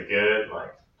that's a good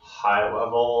high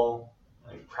level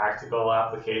practical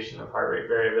application of heart rate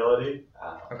variability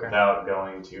without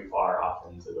going too far off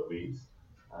into the weeds.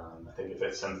 I think if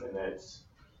it's something that's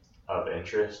of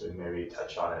interest, we maybe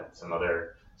touch on it some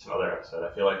other episode. I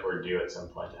feel like we're due at some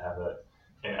point to have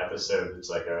an episode that's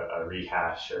like a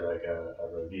rehash or like a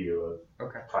review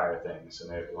of prior things. So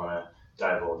maybe if we want to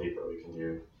dive a little deeper, we can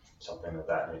do something of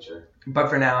that nature. But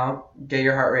for now, get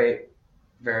your heart rate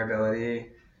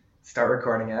variability, start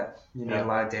recording it. You need a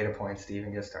lot of data points to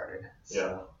even get started.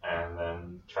 So. Yeah, and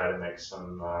then try to make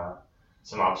some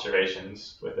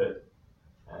observations with it.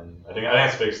 And I think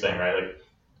that's the biggest thing, right? Like,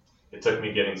 it took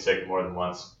me getting sick more than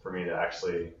once for me to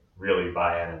actually really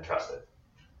buy in and trust it.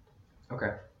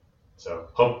 Okay. So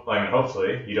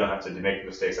hopefully you don't have to make the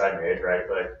mistakes I made, right?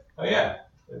 But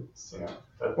it's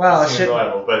that seems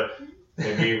reliable. But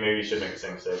maybe you should make the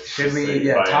same mistake. Should we?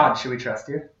 Yeah, Todd, should we trust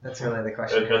you? That's really the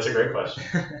question. That's a great question.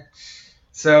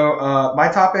 So my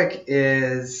topic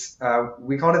is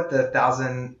we called it the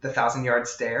 1,000-yard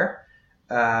stare,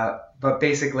 but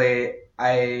basically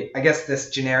I guess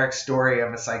this generic story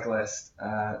of a cyclist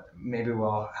maybe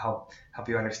will help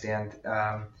you understand.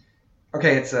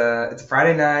 Okay, it's a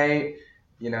Friday night.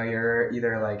 You're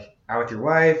either like out with your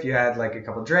wife, you had like a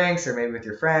couple drinks, or maybe with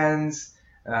your friends.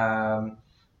 That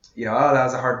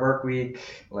was a hard work week.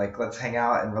 Like, let's hang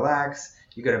out and relax.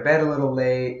 You go to bed a little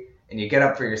late, and you get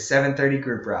up for your 7:30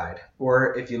 group ride.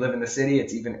 Or if you live in the city,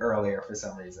 it's even earlier for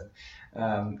some reason.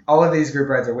 All of these group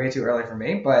rides are way too early for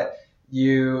me, but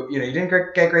you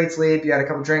didn't get great sleep. You had a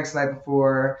couple drinks the night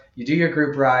before. You do your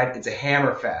group ride. It's a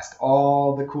hammer fest.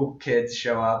 All the cool kids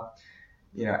show up.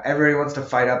 Everybody wants to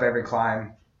fight up every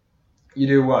climb. You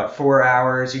do 4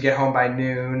 hours. You get home by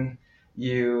noon.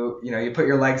 You put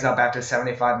your legs up after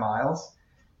 75 miles,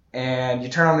 and you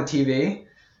turn on the TV,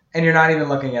 and you're not even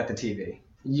looking at the TV.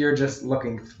 You're just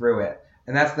looking through it.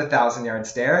 And that's the 1,000-yard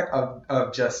stare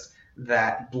of just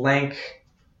that blank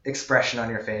expression on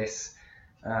your face.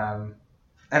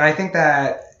 And I think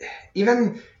that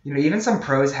even some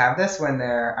pros have this when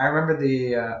I remember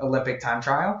the Olympic time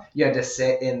trial. You had to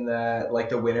sit in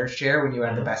the winner's chair when you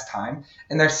had the best time,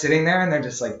 and they're sitting there and they're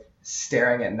just like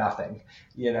staring at nothing.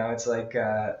 It's like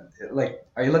are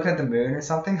you looking at the moon or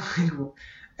something?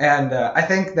 And I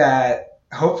think that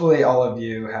hopefully all of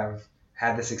you have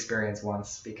had this experience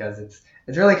once because it's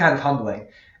really kind of humbling.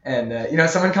 And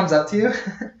someone comes up to you,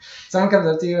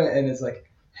 and is like,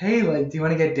 "Hey, like, do you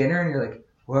want to get dinner?" And you're like,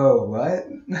 "Whoa, what?"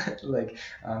 Like,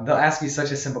 they'll ask you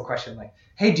such a simple question like,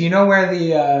 "Hey, do you know where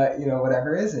the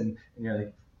whatever is?" And you're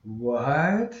like,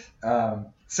 "What?"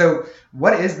 So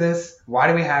what is this? Why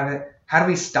do we have it? How do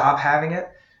we stop having it?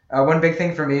 One big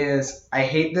thing for me is I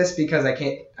hate this because I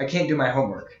can't do my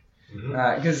homework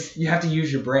because you have to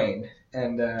use your brain,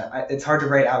 and it's hard to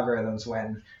write algorithms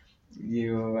when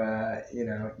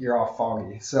you're all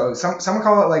foggy. So some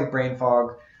call it like brain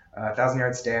fog, 1,000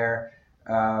 yard stare.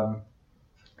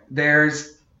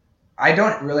 There's I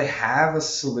don't really have a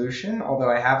solution, although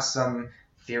I have some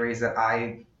theories that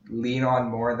I lean on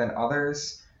more than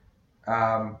others.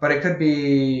 But it could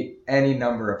be any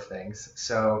number of things.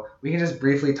 So we can just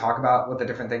briefly talk about what the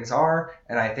different things are,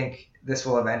 and I think this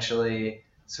will eventually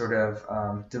sort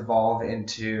of devolve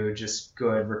into just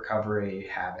good recovery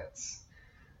habits.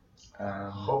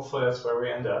 Hopefully that's where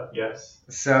we end up, yes.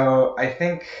 So I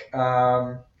think,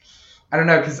 I don't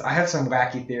know, because I have some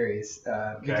wacky theories.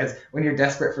 Because when you're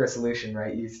desperate for a solution,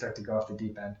 right, you start to go off the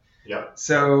deep end. Yep.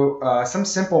 So some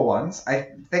simple ones. I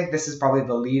think this is probably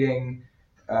the leading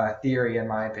theory, in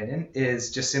my opinion, is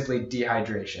just simply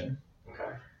dehydration.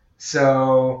 Okay.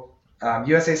 So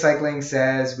USA Cycling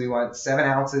says we want 7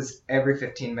 ounces every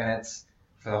 15 minutes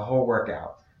for the whole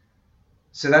workout.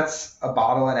 So that's a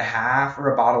bottle and a half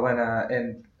or a bottle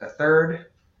and a third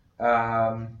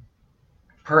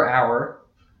per hour.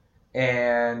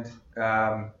 And,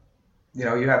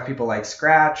 you have people like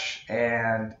Scratch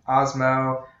and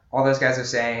Osmo. All those guys are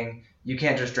saying you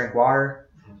can't just drink water.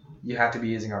 You have to be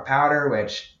using our powder,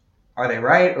 which are they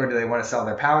right or do they want to sell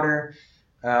their powder?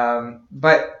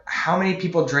 But how many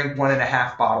people drink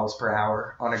 1.5 bottles per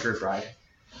hour on a group ride?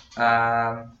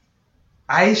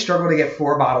 I struggle to get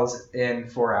 4 bottles in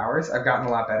 4 hours. I've gotten a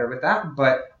lot better with that.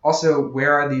 But also,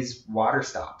 where are these water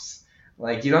stops?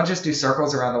 Like, you don't just do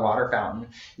circles around the water fountain,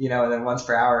 and then once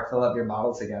per hour fill up your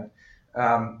bottles again.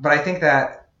 But I think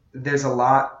that there's a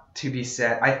lot to be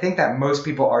said. I think that most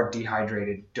people are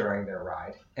dehydrated during their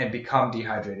ride and become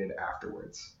dehydrated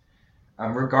afterwards,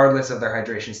 regardless of their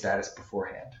hydration status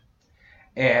beforehand.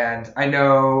 And I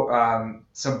know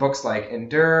some books like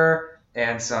Endure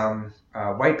and some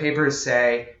white papers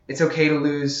say it's okay to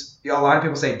lose. A lot of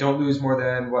people say don't lose more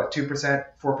than 2%,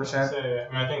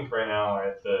 4%. I think right now,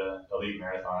 right, the elite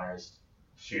marathoners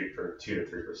shoot for 2 to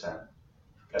 3%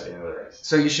 at the end of the race.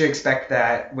 So you should expect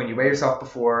that when you weigh yourself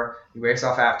before, you weigh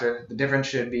yourself after, the difference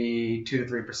should be 2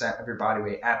 to 3% of your body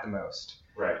weight at the most.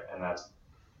 Right, and that's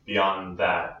beyond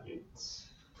that. It's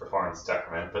performance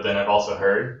decrement. But then I've also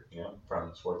heard,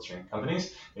 from sports drink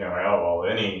companies,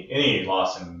 any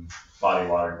loss in body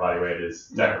water and body weight is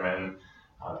decrement.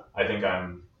 I think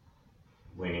I'm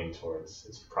leaning towards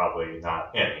it's probably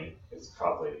not any. It's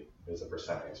probably there's a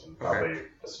percentage, and probably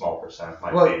a small percent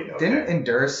might be okay. Didn't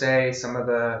Endure say some of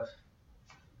the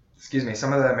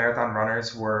marathon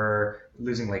runners were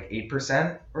losing like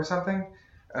 8% or something?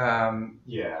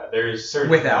 Yeah, there's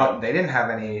certainly they didn't have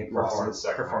any performance.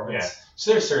 Yeah,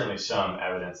 so there's certainly some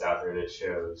evidence out there that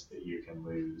shows that you can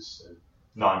lose a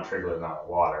non-trivial amount of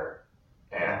water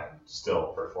and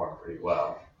still perform pretty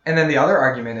well. And then the other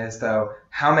argument is, though,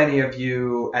 how many of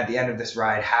you at the end of this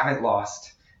ride haven't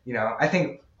lost? I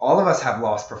think all of us have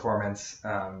lost performance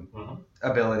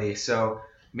ability. So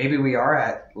maybe we are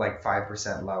at like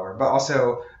 5% lower. But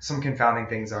also some confounding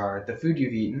things are the food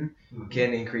you've eaten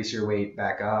can increase your weight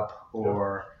back up.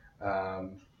 Or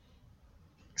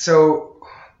so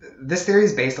this theory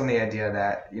is based on the idea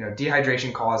that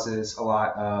dehydration causes a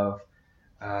lot of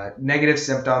negative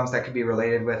symptoms that could be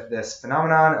related with this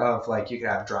phenomenon of like you could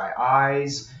have dry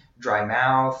eyes, dry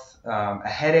mouth, a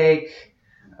headache.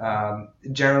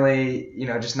 Generally,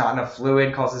 just not enough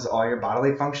fluid causes all your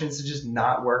bodily functions to just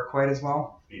not work quite as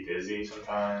well. Be dizzy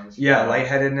sometimes. Yeah,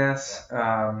 lightheadedness.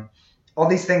 Yeah. All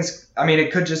these things. I mean,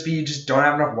 it could just be you just don't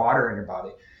have enough water in your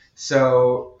body.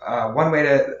 So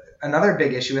another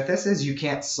big issue with this is you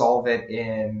can't solve it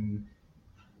in,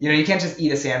 you can't just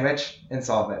eat a sandwich and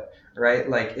solve it. Right?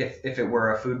 Like if it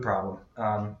were a food problem,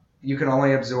 you can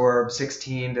only absorb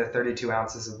 16 to 32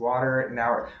 ounces of water an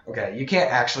hour. Okay, you can't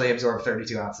actually absorb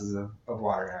 32 ounces of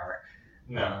water an hour.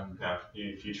 No.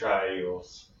 If you try, you'll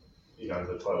go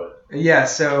into the toilet. Yeah.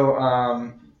 So,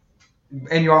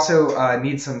 and you also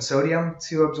need some sodium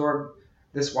to absorb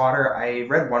this water. I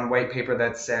read one white paper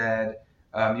that said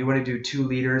you want to do 2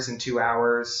 liters in 2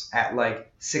 hours at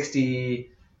like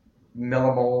 60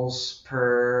 millimoles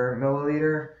per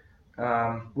milliliter.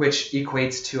 Which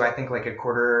equates to, I think, like a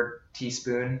quarter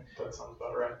teaspoon. That sounds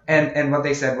about right. And what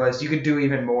they said was you could do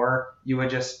even more. You would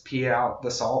just pee out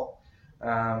the salt.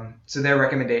 So their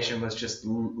recommendation was just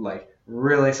like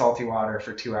really salty water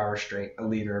for 2 hours straight, a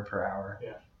liter per hour.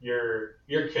 Yeah,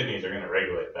 your kidneys are going to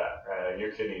regulate that, right?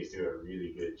 Your kidneys do a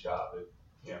really good job.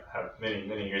 Have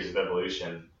many years of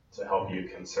evolution to help you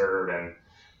conserve and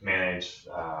manage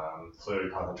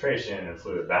fluid concentration and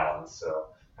fluid balance. So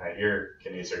your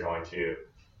kidneys are going to,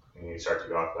 when you start to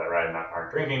go off that ride and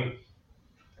aren't drinking,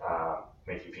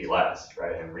 make you pee less,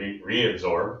 right, and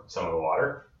reabsorb some of the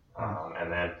water.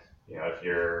 And then, if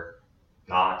you're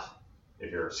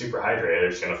super hydrated,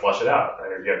 it's going to flush it out,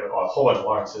 right? Or if you have a whole bunch of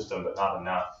water in the system but not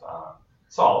enough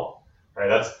salt, right?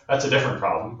 That's a different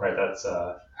problem, right? That's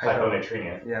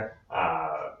hyponatremia. Yeah.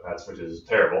 Which is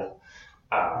terrible.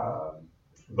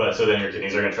 But so then your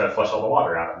kidneys are going to try to flush all the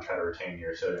water out and try to retain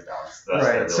your sodium balance.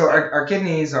 Right. So our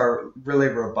kidneys are really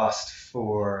robust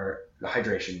for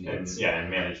hydration needs. And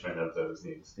management of those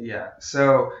needs. Yeah.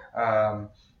 So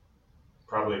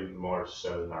probably more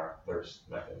so than our thirst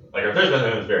mechanism. Like our thirst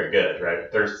mechanism is very good,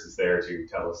 right? Thirst is there to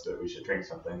tell us that we should drink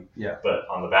something. Yeah. But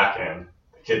on the back end,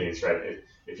 the kidneys, right?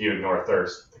 If you ignore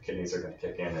thirst, the kidneys are going to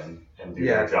kick in and do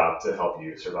their job to help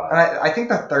you survive. And I think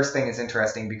the thirst thing is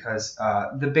interesting because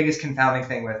the biggest confounding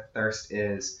thing with thirst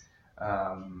is,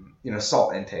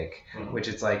 salt intake, which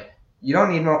it's like you don't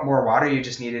need more water. You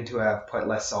just needed to have put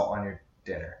less salt on your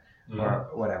dinner or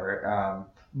whatever.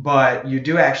 But you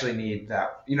do actually need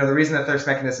that. The reason the thirst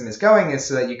mechanism is going is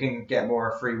so that you can get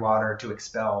more free water to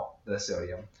expel the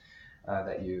sodium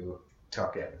that you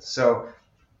took in. So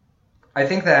I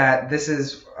think that this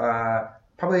is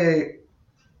probably,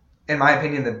 in my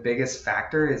opinion, the biggest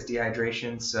factor is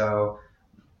dehydration. So,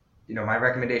 my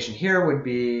recommendation here would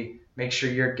be make sure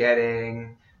you're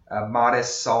getting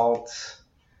modest salt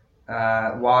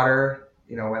water,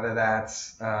 whether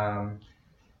that's, the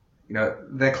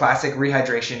classic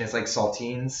rehydration is like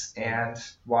saltines and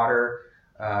water.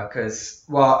 Because,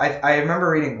 I remember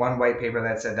reading one white paper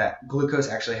that said that glucose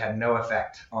actually had no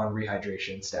effect on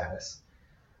rehydration status.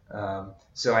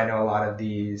 So I know a lot of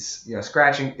these,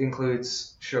 scratching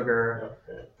includes sugar.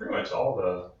 Okay. Pretty much all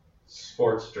the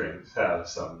sports drinks have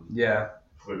some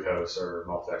glucose or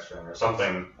maltodextrin or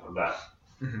something of that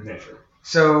nature.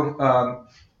 So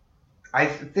I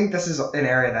think this is an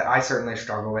area that I certainly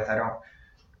struggle with. I don't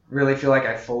really feel like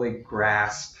I fully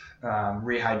grasp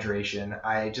rehydration.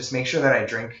 I just make sure that I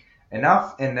drink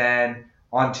enough, and then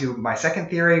on to my second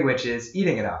theory, which is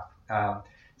eating enough.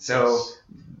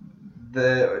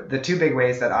 The two big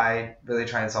ways that I really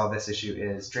try and solve this issue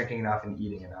is drinking enough and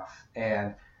eating enough.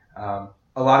 And a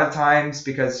lot of times,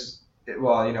 because, if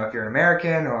you're an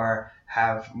American or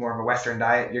have more of a Western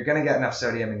diet, you're going to get enough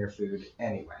sodium in your food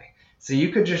anyway. So you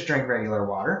could just drink regular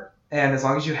water. And as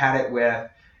long as you had it with,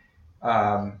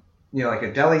 like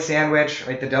a deli sandwich,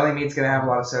 right? The deli meat's going to have a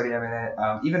lot of sodium in it.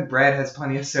 Even bread has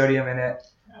plenty of sodium in it.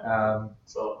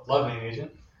 So leavening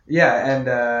agent. Yeah,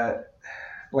 and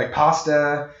like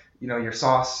pasta, your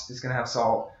sauce is going to have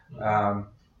salt.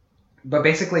 But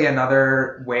basically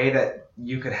another way that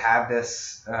you could have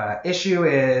this issue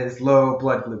is low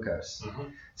blood glucose.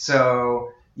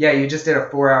 So, you just did a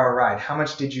 4-hour ride. How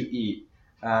much did you eat?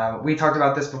 We talked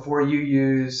about this before. You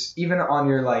use, even on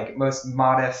your most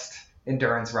modest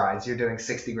endurance rides, you're doing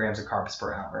 60 grams of carbs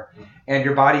per hour. And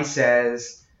your body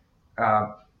says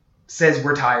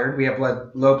we're tired, we have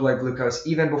low blood glucose,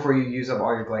 even before you use up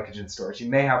all your glycogen stores. You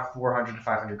may have 400 to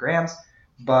 500 grams,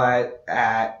 but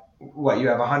at you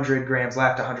have 100 grams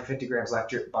left, 150 grams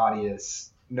left, your body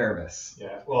is nervous.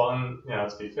 Yeah, well, and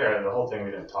let's be fair, the whole thing we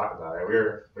didn't talk about, right?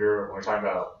 We were talking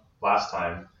about last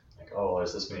time,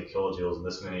 there's this many kilojoules and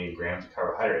this many grams of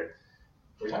carbohydrate.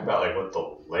 We're talking about what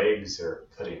the legs are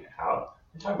putting out.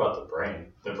 We're talking about the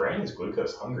brain. The brain is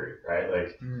glucose hungry,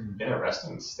 right? In a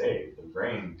resting state, the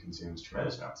brain consumes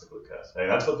tremendous amounts of glucose.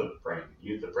 That's what the brain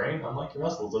uses. The brain, unlike your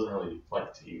muscles, doesn't really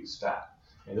like to use fat.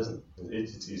 It doesn't.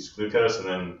 It's use glucose, and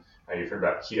then you've heard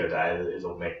about keto diet.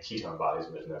 It'll make ketone bodies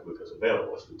when there's no glucose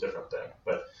available, which is a different thing.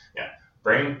 But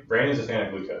brain is a fan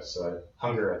of glucose. So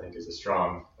hunger, I think, is a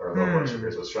strong, or low blood sugar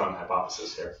is a strong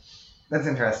hypothesis here. That's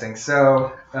interesting.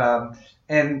 So,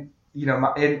 in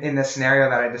the scenario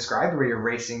that I described where you're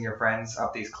racing your friends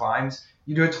up these climbs,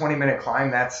 you do a 20-minute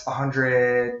climb, that's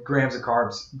 100 grams of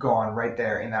carbs gone right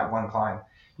there in that one climb.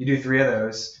 You do 3 of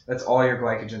those, that's all your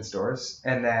glycogen stores.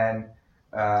 And then,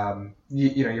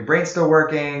 your brain's still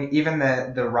working. Even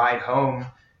the ride home,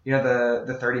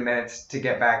 the 30 minutes to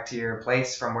get back to your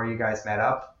place from where you guys met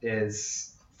up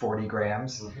is 40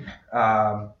 grams.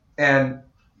 And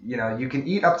you can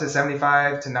eat up to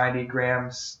 75 to 90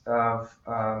 grams of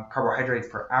carbohydrates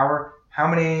per hour, How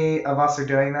many of us are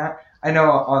doing that? I know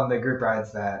on the group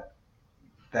rides that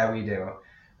we do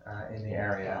in the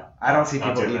area. I don't see Not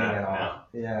people doing eating that, at all.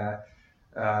 no.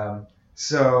 Yeah.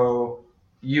 So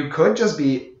you could just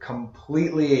be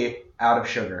completely out of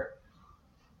sugar,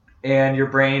 and your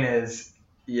brain is,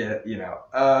 dude, we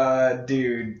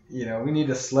need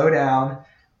to slow down.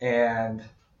 And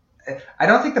I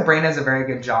don't think the brain does a very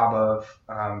good job of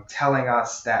telling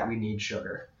us that we need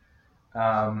sugar.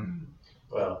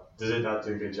 Well, does it not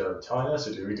do a good job of telling us,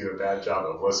 or do we do a bad job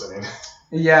of listening?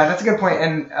 Yeah, that's a good point.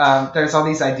 And there's all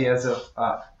these ideas of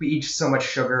we eat so much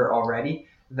sugar already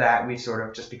that we sort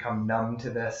of just become numb to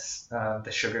this,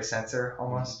 the sugar sensor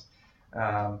almost.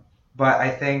 But I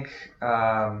think,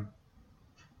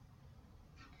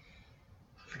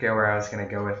 forget where I was going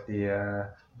to go with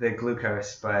the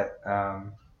glucose, but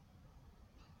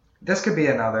this could be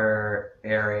another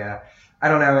area. I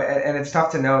don't know, and it's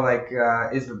tough to know, like,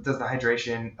 does the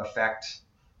hydration affect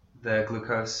the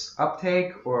glucose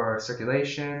uptake or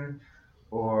circulation,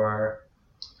 or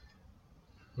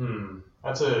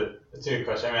That's a good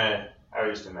question. I mean, I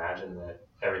would just imagine that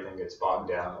everything gets bogged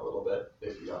down a little bit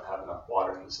if you don't have enough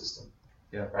water in the system.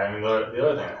 Yeah. Right. I mean, the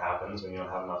other thing that happens when you don't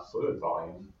have enough fluid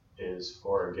volume is,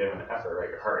 for a given effort, right,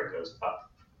 your heart rate goes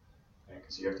up,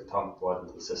 because you have to pump blood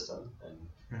into the system, and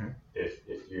if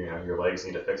your legs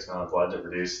need a fixed amount of blood to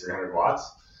produce 300 watts,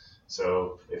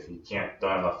 so if you don't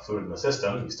have enough fluid in the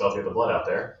system, you still have to get the blood out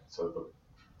there, so the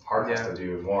heart has to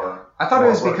do more. I thought it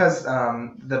was work. because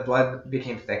the blood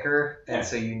became thicker, and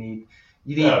so you need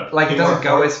No, like, it doesn't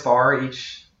go as far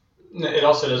each. No, it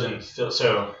also doesn't fill.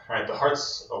 So, right, the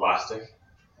heart's elastic,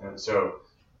 and so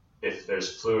if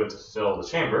there's fluid to fill the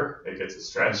chamber, it gets a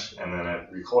stretch, and then it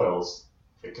recoils.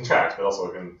 It contracts, but also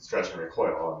it can stretch and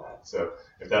recoil on that. So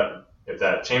if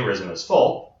that chamber isn't as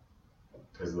full,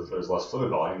 because there's less fluid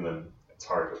volume, then it's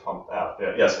hard to pump out.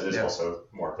 Yeah, yes, it is also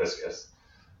more viscous.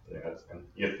 And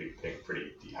you have to be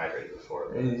pretty dehydrated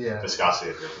before the viscosity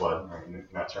of your blood, right,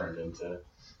 not turned into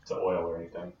oil or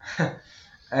anything.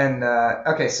 And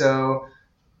okay, so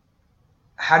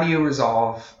how do you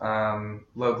resolve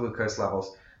low glucose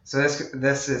levels? So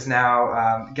this is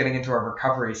now getting into our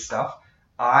recovery stuff.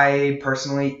 I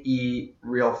personally eat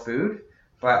real food,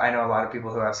 but I know a lot of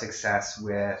people who have success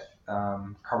with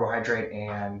carbohydrate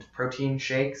and protein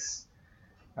shakes.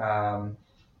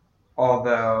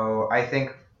 Although I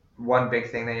think one big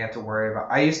thing that you have to worry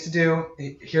about, I used to do,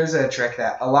 here's a trick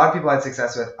that a lot of people had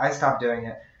success with. I stopped doing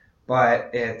it,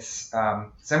 but it's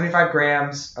 75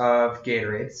 grams of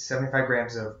Gatorade, 75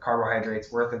 grams of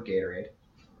carbohydrates worth of Gatorade.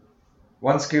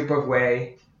 1 scoop of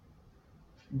whey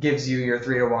gives you your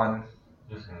 3-to-1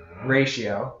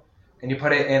 ratio, and you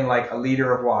put it in like a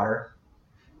liter of water,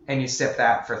 and you sip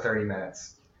that for 30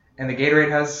 minutes. And the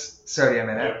Gatorade has sodium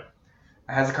in it. It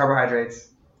has the carbohydrates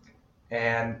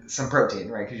and some protein,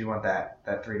 right? Because you want that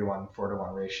 3-to-1,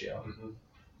 4-to-1 ratio.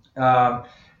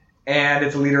 And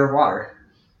it's a liter of water.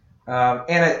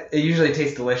 And it usually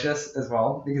tastes delicious as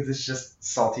well, because it's just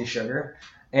salty sugar.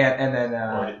 And then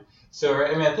right. So,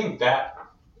 right, I mean, I think that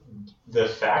the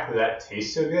fact that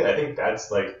tastes so good, I think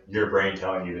that's like your brain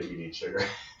telling you that you need sugar.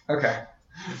 Okay.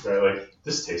 Right, like,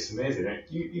 this tastes amazing.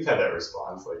 You've had that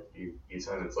response, like, you eat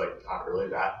something that's like not really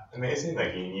that amazing,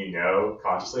 like, you know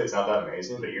consciously it's not that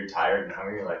amazing, but you're tired and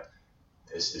hungry, you're like,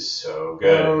 this is so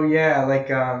good. Oh yeah, like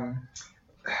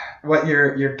what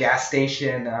your gas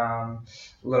station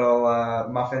little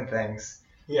muffin things.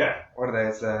 Yeah. What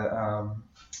are those?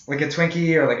 Like a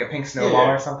Twinkie or like a pink snowball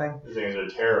or something. These things are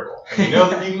terrible. And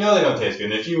you know they don't taste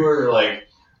good. And if you were like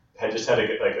had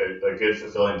a good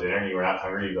fulfilling dinner and you were not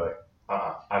hungry, you'd be like,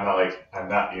 I'm not,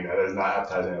 that is not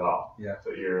appetizing at all. Yeah.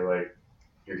 But you're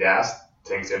gassed,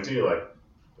 tank's empty, you're like,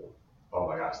 oh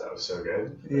my gosh, that was so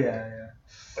good. Yeah.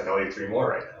 Like, I'll eat 3 more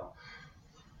right now.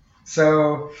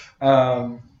 So,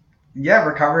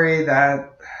 recovery,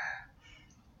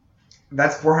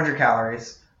 that's 400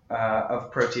 calories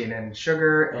of protein and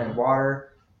sugar and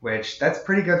water, which that's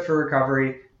pretty good for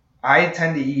recovery. I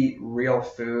tend to eat real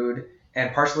food,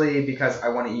 and partially because I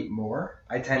want to eat more.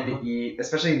 I tend to eat,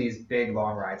 especially these big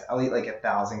long rides, I'll eat like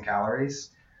 1,000 calories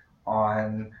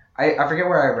on, I forget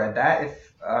where I read that.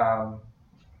 If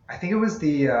I think it was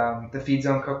the Feed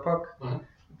Zone cookbook.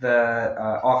 The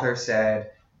author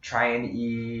said try and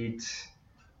eat,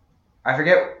 I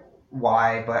forget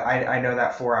why, but I know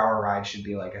that 4-hour ride should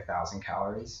be like 1,000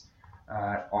 calories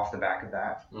off the back of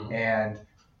that. And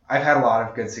I've had a lot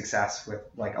of good success with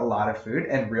like a lot of food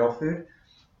and real food.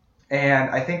 And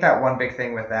I think that one big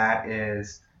thing with that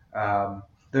is the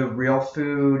real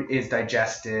food is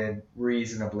digested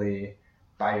reasonably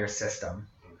by your system.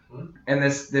 And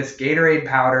this Gatorade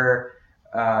powder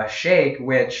shake,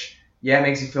 which yeah, it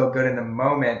makes you feel good in the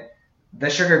moment. The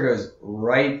sugar goes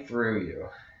right through you,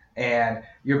 and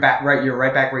you're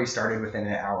right back where you started within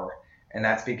an hour, and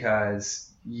that's because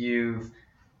you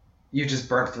just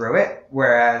burnt through it.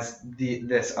 Whereas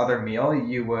this other meal,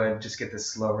 you would just get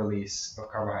this slow release of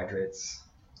carbohydrates.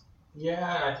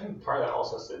 Yeah, and I think part of that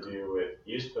also has to do with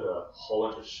you just put a whole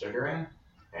bunch of sugar in,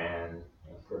 and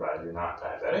provided you're not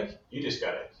diabetic, you just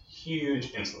got a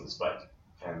huge insulin spike.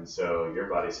 And so your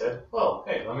body said, well,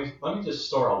 hey, let me just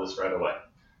store all this right away.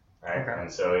 Right? Okay.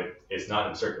 And so it's not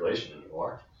in circulation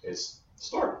anymore. It's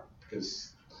stored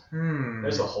because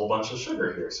there's a whole bunch of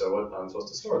sugar here. So what, I'm supposed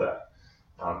to store that.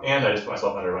 And I just put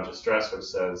myself under a bunch of stress, which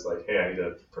says like, hey, I need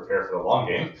to prepare for the long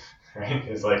game. Right?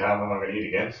 It's like, how am I going to eat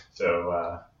again?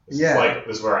 So this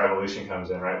is where our evolution comes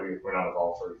in, right? We're not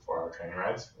evolved for 4-hour training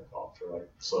rides. We're evolved for like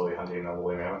slowly hunting a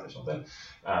woolly mammoth or something.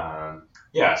 So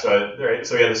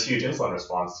we had this huge insulin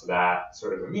response to that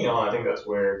sort of a meal. And I think that's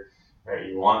where, right,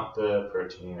 you want the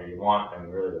protein, or you want,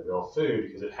 and really the real food,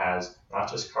 because it has not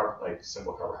just like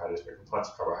simple carbohydrates, but complex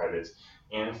carbohydrates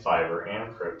and fiber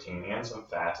and protein and some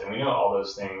fats. And we know all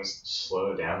those things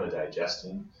slow down the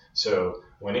digestion. So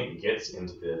when it gets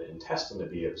into the intestine to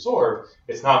be absorbed,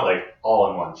 it's not like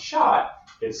all in one shot.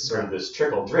 It's sort of this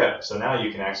trickle drip. So now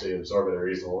you can actually absorb it at a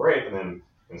reasonable rate. And then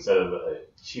instead of a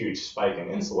huge spike in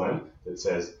insulin that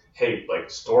says, hey, like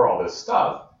store all this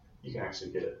stuff, you can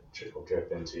actually get a trickle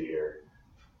drip into your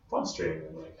bloodstream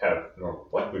and like have normal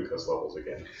blood glucose levels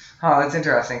again. Oh, that's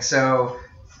interesting. So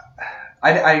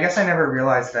I guess I never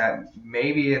realized that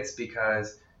maybe it's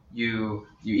because you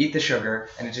eat the sugar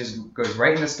and it just goes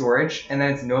right into storage, and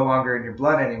then it's no longer in your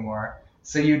blood anymore.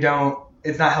 So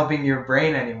it's not helping your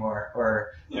brain anymore,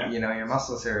 or your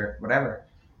muscles or whatever.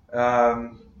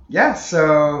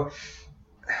 So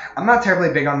I'm not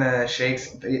terribly big on the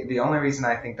shakes. The only reason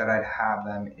I think that I'd have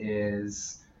them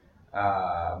is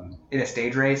in a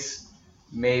stage race,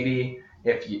 maybe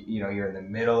if you're in the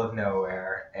middle of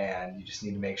nowhere and you just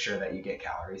need to make sure that you get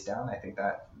calories down. I think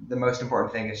that the most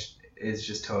important thing is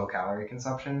just total calorie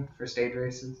consumption for stage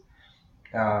races.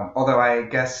 Although I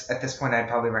guess at this point I'd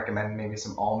probably recommend maybe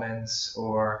some almonds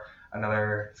or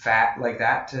another fat like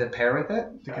that to pair with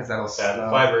it, because that'll fat and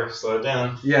fiber slow it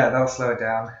down. Yeah, that'll slow it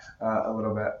down a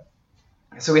little bit.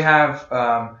 So we have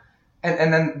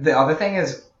and then the other thing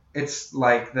is, it's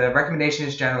like the recommendation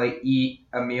is generally eat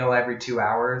a meal every 2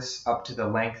 hours up to the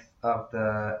length of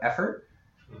the effort.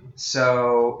 Mm-hmm.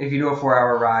 So if you do a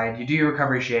 4-hour ride, you do your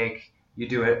recovery shake, you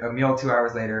do a meal 2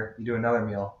 hours later, you do another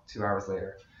meal 2 hours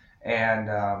later. And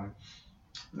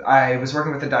I was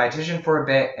working with a dietitian for a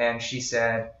bit, and she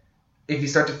said, if you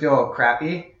start to feel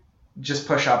crappy, just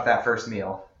push up that first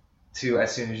meal to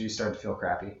as soon as you start to feel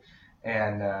crappy.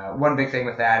 And one big thing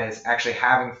with that is actually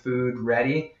having food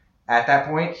ready at that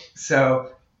point.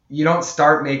 So you don't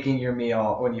start making your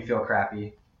meal when you feel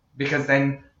crappy, because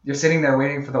then you're sitting there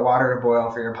waiting for the water to boil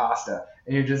for your pasta,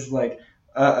 and you're just like,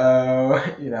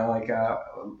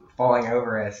 falling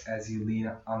over as you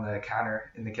lean on the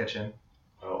counter in the kitchen.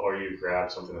 Or you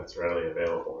grab something that's readily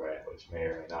available, right, which may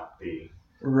or may not be.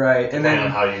 Right, and then on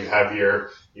how you have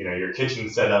your kitchen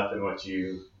set up and what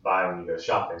you buy when you go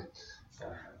shopping.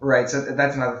 Right, so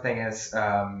that's another thing is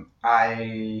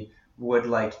I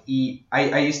would eat.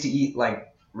 I used to eat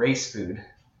race food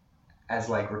as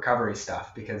recovery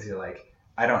stuff, because you're like,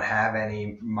 I don't have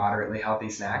any moderately healthy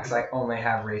snacks. I only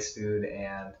have race food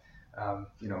and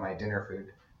my dinner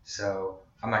food. So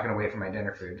I'm not gonna wait for my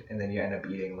dinner food, and then you end up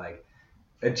eating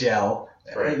a gel,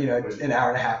 right, an hour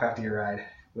and a half after your ride,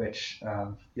 which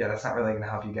that's not really gonna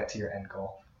help you get to your end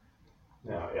goal.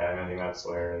 No, yeah, and I think that's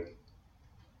where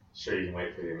sure you can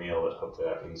wait for your meal, but hopefully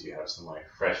that means you have some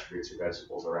fresh fruits or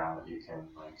vegetables around that you can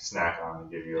snack on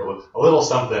and give you a little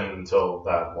something until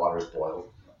that water's boiled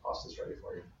and the pasta's ready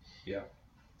for you. Yeah.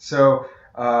 So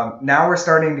now we're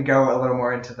starting to go a little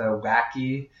more into the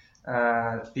wacky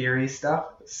theory stuff.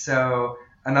 So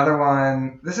another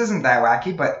one, this isn't that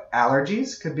wacky, but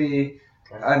allergies could be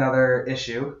another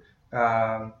issue.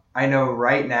 I know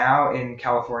right now in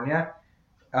California,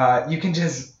 you can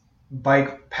just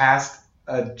bike past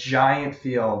a giant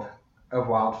field of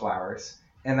wildflowers,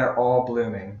 and they're all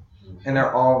blooming, and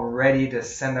they're all ready to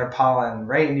send their pollen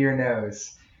right into your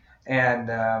nose. And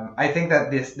I think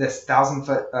that this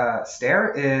 1,000-foot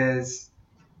stare is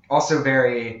also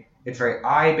very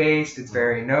eye based, it's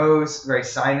very nose, very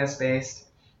sinus based.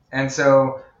 And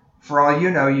so for all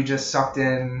you know, you just sucked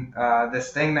in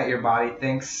this thing that your body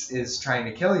thinks is trying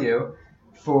to kill you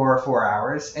for 4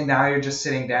 hours, and now you're just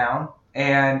sitting down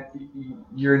and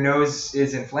your nose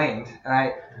is inflamed.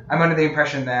 And I'm under the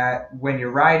impression that when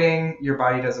you're riding, your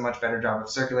body does a much better job of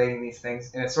circulating these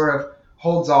things, and it sort of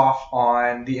holds off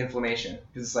on the inflammation.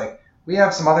 Because it's like, we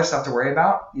have some other stuff to worry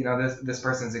about. You know, this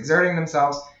person's exerting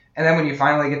themselves. And then when you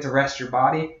finally get to rest your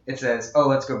body, it says, oh,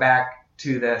 let's go back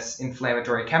to this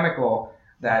inflammatory chemical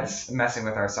that's messing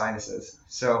with our sinuses.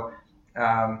 So,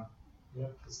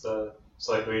 it's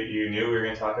like you knew we were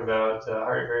going to talk about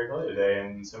heart rate variability today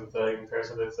and sympathetic and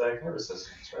parasympathetic nervous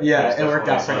systems, right? Yeah, There's it worked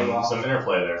out definitely pretty well. Some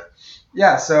interplay there.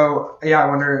 Yeah, so, I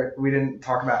wonder, we didn't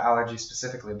talk about allergies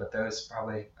specifically, but those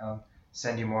probably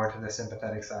send you more to the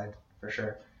sympathetic side for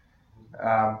sure.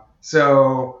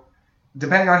 So,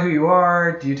 depending on who you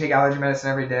are, do you take allergy medicine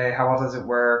every day? How well does it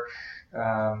work?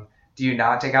 Do you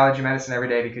not take allergy medicine every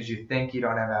day because you think you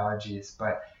don't have allergies,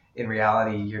 but in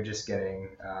reality, you're just getting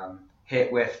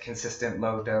hit with consistent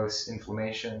low-dose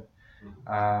inflammation?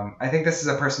 I think this is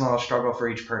a personal struggle for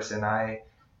each person. I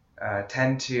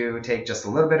tend to take just a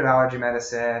little bit of allergy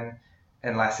medicine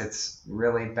unless it's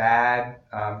really bad,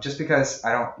 just because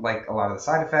I don't like a lot of the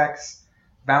side effects.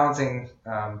 Balancing,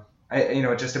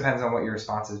 it just depends on what your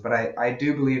response is. But I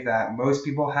do believe that most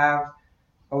people have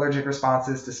allergic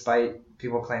responses despite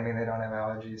people claiming they don't have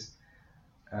allergies.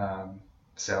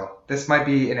 So this might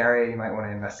be an area you might want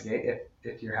to investigate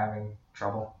if you're having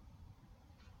trouble.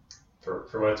 For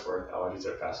what it's worth, allergies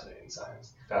are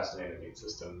fascinating immune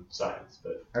system science,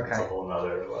 but it's a whole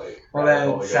nother Well, then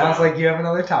it sounds like you have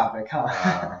another topic,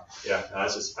 huh?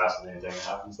 That's just a fascinating thing that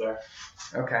happens there.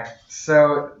 Okay,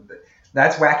 so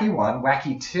that's wacky 1.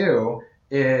 Wacky 2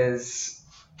 is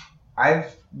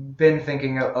I've been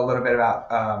thinking a little bit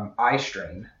about eye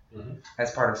strain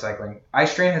as part of cycling. Eye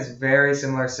strain has very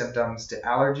similar symptoms to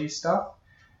allergy stuff.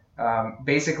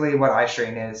 Basically, what eye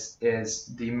strain is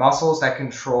the muscles that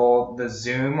control the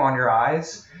zoom on your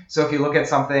eyes. So if you look at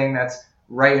something that's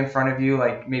right in front of you,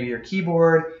 like maybe your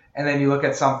keyboard, and then you look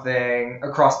at something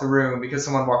across the room because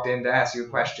someone walked in to ask you a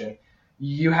question,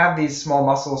 you have these small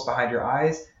muscles behind your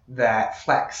eyes that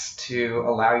flex to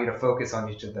allow you to focus on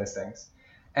each of those things.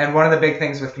 And one of the big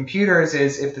things with computers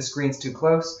is if the screen's too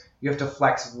close, you have to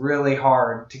flex really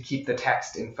hard to keep the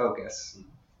text in focus.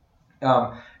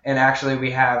 And actually,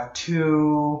 we have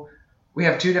two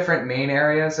different main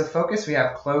areas of focus. We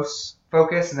have close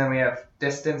focus, and then we have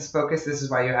distance focus. This is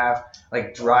why you have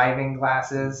like driving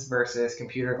glasses versus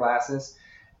computer glasses.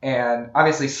 And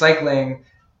obviously, cycling,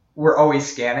 we're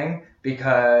always scanning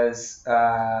because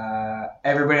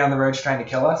everybody on the road's trying to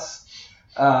kill us.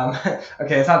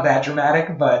 Okay, it's not that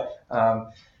dramatic, but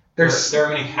there are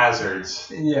many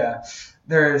hazards. Yeah.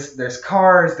 There's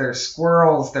cars, there's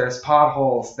squirrels, there's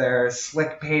potholes, there's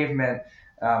slick pavement.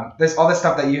 There's all this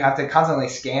stuff that you have to constantly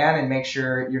scan and make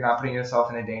sure you're not putting yourself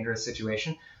in a dangerous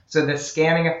situation. So the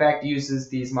scanning effect uses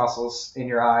these muscles in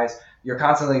your eyes. You're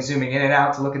constantly zooming in and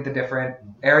out to look at the different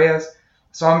areas.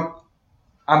 So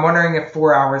I'm wondering if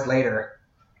 4 hours later,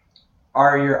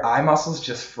 are your eye muscles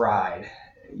just fried?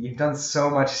 You've done so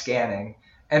much scanning.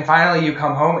 And finally you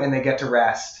come home and they get to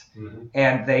rest.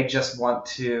 And they just want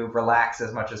to relax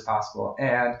as much as possible.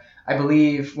 And I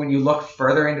believe when you look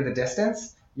further into the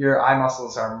distance, your eye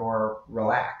muscles are more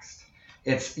relaxed.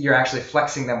 You're actually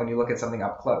flexing them when you look at something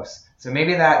up close. So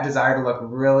maybe that desire to look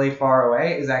really far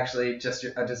away is actually just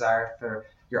a desire for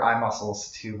your eye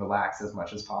muscles to relax as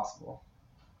much as possible.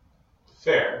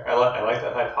 Fair. I like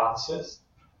that hypothesis.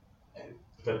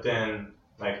 But then,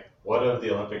 what of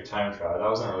the Olympic time trial? That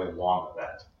wasn't a really long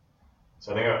event.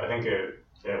 So I think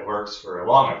it works for a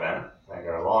long event, like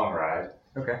a long ride.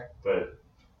 Okay. But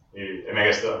I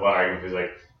guess the one argument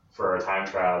is for a time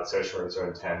trial, it's so short, it's so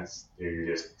intense, you're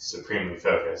just supremely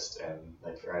focused, and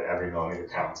every millimeter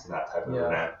counts in that type of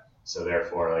event. So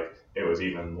therefore, it was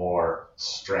even more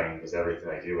strain because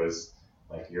everything, it was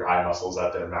your eye muscles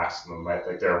at their maximum,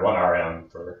 they're 1 RM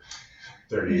for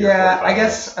 30 years. Yeah, I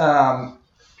guess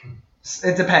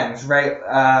it depends, right?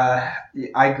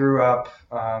 I grew up,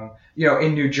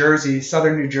 in New Jersey.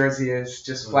 Southern New Jersey is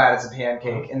just flat as a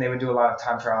pancake, and they would do a lot of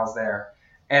time trials there.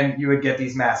 And you would get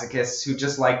these masochists who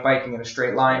just like biking in a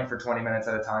straight line for 20 minutes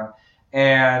at a time.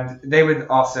 And they would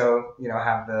also,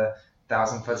 have the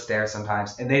 1,000-foot stare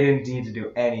sometimes, and they didn't need to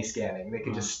do any scanning. They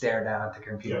could just stare down at the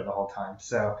computer the whole time.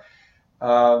 So,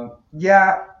 I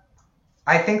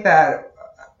think that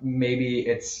maybe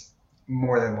it's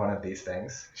more than one of these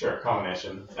things. Sure,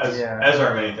 combination. As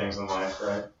are many things in life,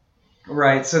 right?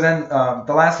 Right. So then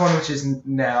the last one, which is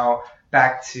now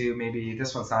back to maybe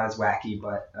this one's not as wacky,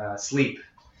 but sleep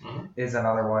is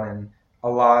another one. And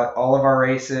all of our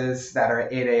races that are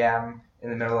at 8 a.m. in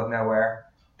the middle of nowhere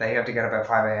that you have to get up at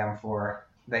 5 a.m. for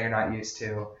that you're not used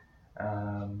to.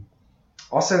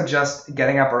 Also, just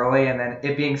getting up early and then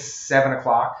it being 7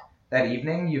 o'clock that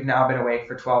evening, you've now been awake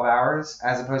for 12 hours,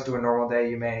 as opposed to a normal day,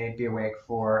 you may be awake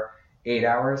for 8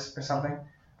 hours or something.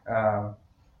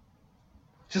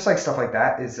 Just like stuff like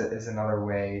that is another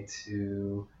way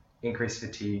to increase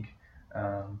fatigue.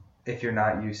 If you're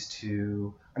not used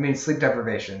to, sleep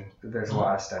deprivation, there's a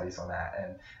lot of studies on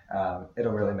that, and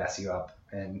it'll really mess you up.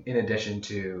 And in addition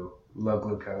to low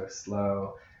glucose,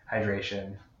 low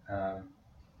hydration,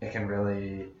 it can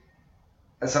really,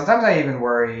 sometimes I even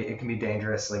worry it can be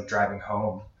dangerous, like driving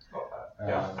home.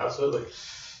 Yeah, absolutely.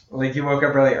 Like you woke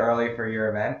up really early for your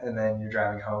event, and then you're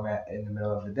driving home in the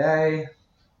middle of the day,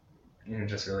 you're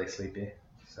just really sleepy.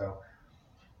 So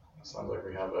it sounds like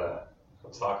we have a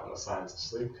talk on the science of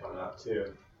sleep coming up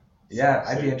too. Yeah,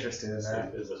 I'd be interested in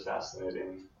that. Sleep is a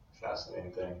fascinating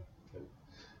thing,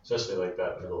 especially like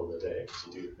that middle of the day,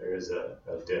 because there is a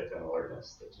dip in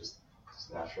alertness that just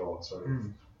natural sort of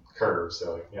curve.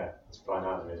 So it's probably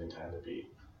not an amazing time to be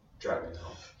driving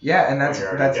home. Yeah, and that's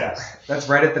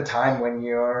right at the time when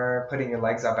you're putting your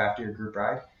legs up after your group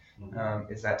ride.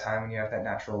 Is that time when you have that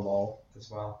natural lull as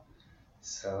well.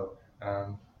 So,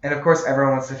 and of course,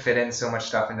 everyone wants to fit in so much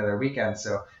stuff into their weekend.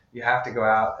 So you have to go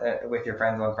out with your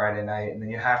friends on Friday night, and then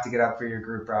you have to get up for your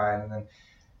group ride, and then,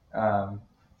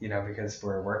 because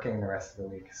we're working the rest of the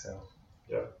week. So.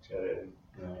 Yeah,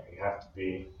 you have to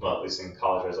be, well, at least in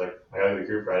college, I was like, I gotta do the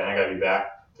group ride, and I gotta be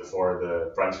back before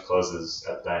the brunch closes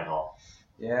at the dining hall.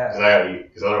 Yeah. Because I gotta eat,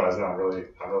 because otherwise I'm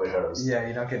really hosed. Yeah,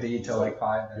 you don't get to eat till like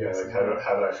 5 minutes. Yeah, like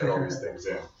how do I fit all these things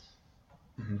in?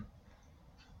 Mm-hmm.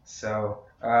 So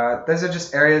those are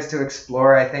just areas to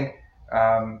explore. I think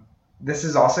this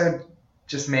is also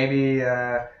just maybe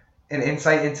an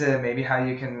insight into maybe how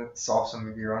you can solve some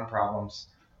of your own problems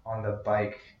on the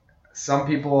bike. Some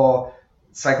people,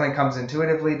 cycling comes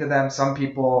intuitively to them. Some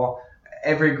people,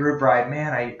 every group ride,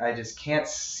 man, I just can't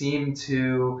seem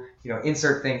to,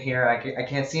 insert thing here. I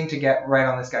can't seem to get right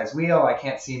on this guy's wheel. I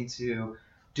can't seem to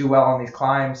do well on these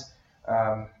climbs.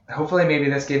 Hopefully maybe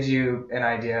this gives you an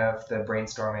idea of the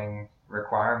brainstorming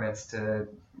requirements to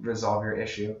resolve your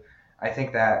issue. I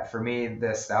think that for me,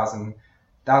 this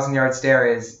 1,000-yard stare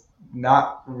is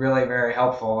not really very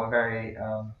helpful, very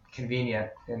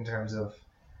convenient in terms of,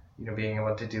 being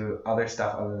able to do other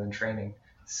stuff other than training.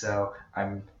 So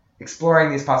I'm exploring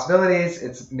these possibilities.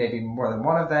 It's maybe more than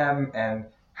one of them, and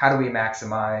how do we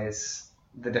maximize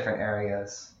the different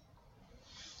areas?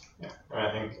 Yeah,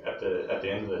 I think at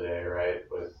the end of the day, right,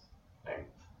 with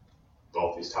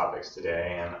both these topics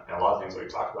today and a lot of things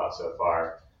we've talked about so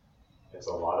far, it's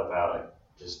a lot about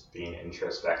just being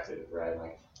introspective, right?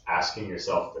 Like asking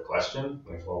yourself the question,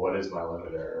 like, well, what is my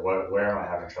limiter? Or where am I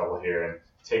having trouble here? And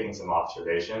taking some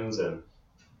observations and,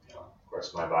 of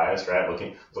course, my bias, right?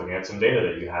 Looking at some data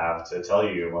that you have to tell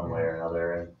you one way or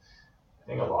another. And I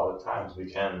think a lot of times we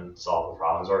can solve the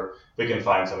problems, or we can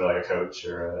find somebody like a coach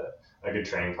or a good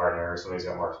training partner, or somebody who's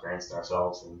got more experience than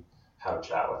ourselves, and have a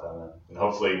chat with them. And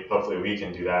hopefully we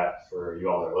can do that for you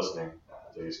all that are listening,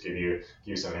 to just give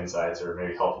you some insights, or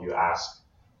maybe help you ask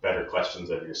better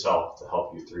questions of yourself to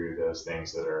help you through those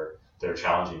things that are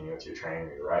challenging you with your training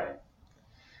or your riding.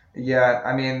 Yeah,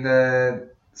 the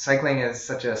cycling is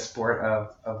such a sport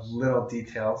of little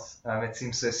details. It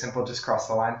seems so simple, just cross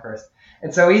the line first.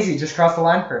 It's so easy, just cross the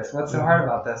line first. What's so hard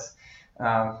about this?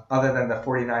 Other than the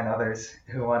 49 others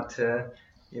who want to,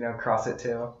 cross it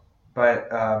too.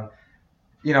 But,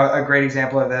 a great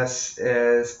example of this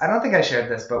is, I don't think I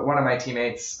shared this, but one of my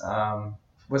teammates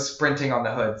was sprinting on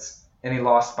the hoods, and he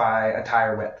lost by a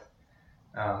tire width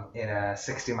in a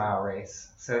 60-mile race.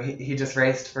 So he just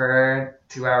raced for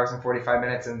 2 hours and 45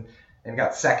 minutes and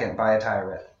got second by a tire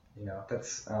width.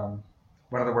 That's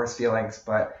one of the worst feelings.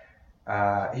 But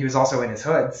he was also in his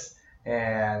hoods,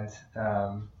 and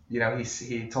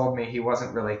he told me he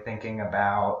wasn't really thinking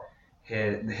about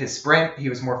his sprint. He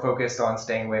was more focused on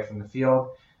staying away from the field.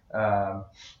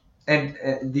 And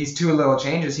these two little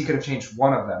changes, he could have changed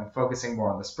one of them, focusing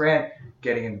more on the sprint,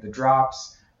 getting into the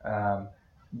drops,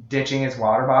 ditching his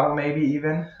water bottle, maybe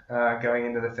even going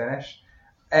into the finish.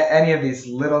 Any of these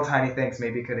little tiny things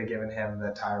maybe could have given him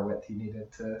the tire width he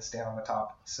needed to stay on the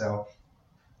top. So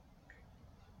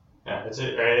yeah, it's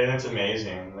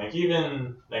amazing. Like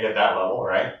even at that level,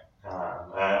 right?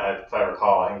 If I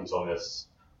recall, I think you told me this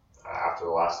after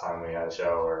the last time we had a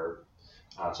show, or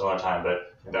some other time,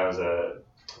 but that was a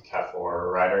Cat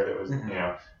 4 rider that was,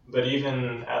 But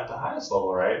even at the highest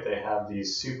level, right, they have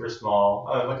these super small.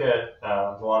 Look at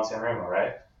Milan San Remo,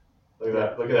 right? Look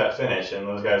at that finish, and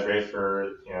those guys raced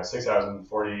for 6 hours and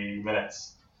 40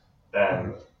 minutes.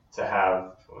 And to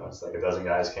have it's like a dozen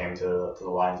guys came to the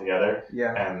line together,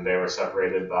 and they were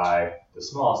separated by the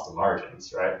smallest of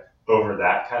margins, right, over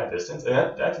that kind of distance. And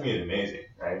that to me is amazing,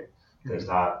 right? There's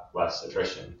not less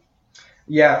attrition.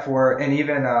 Yeah, and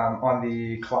even on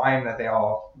the climb that they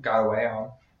all got away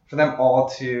on, for them all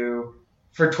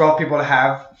for 12 people to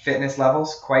have fitness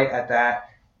levels quite at that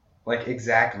like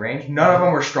exact range. None of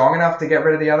them were strong enough to get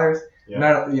rid of the others. Yeah.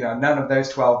 None of those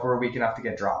 12 were weak enough to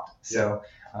get dropped. So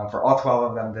for all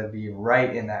 12 of them to be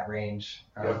right in that range.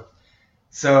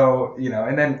 So,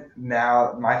 and then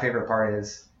now my favorite part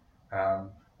is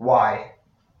why.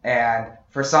 And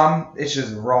for some, it's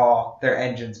just raw, their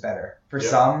engine's better. For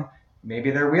some,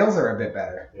 maybe their wheels are a bit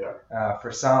better.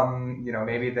 For some,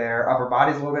 maybe their upper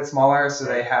body's a little bit smaller, so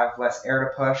they have less air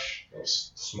to push.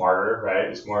 It's smarter, right?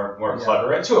 It's more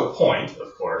clever, and to a point,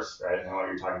 of course, right? And what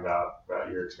you're talking about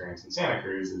your experience in Santa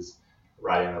Cruz is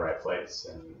riding in the right place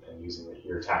and using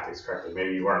your tactics correctly.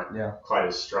 Maybe you weren't quite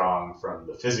as strong from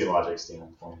the physiologic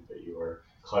standpoint, but you were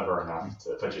clever enough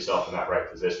to put yourself in that right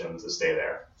position to stay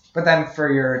there. But then for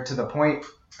your to the point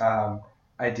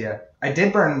idea, I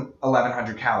did burn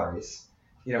 1,100 calories,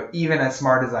 even as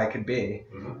smart as I could be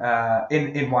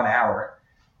in 1 hour.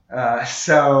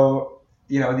 So,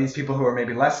 these people who are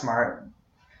maybe less smart,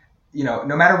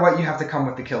 no matter what, you have to come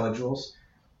with the kilojoules.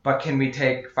 But can we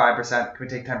take 5%? Can we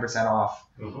take 10% off?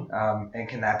 And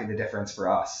can that be the difference for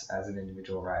us as an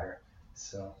individual rider?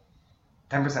 So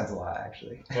 10% is a lot,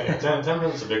 actually.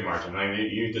 10% is a big margin. I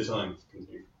mean, you did something because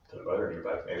you put butter in your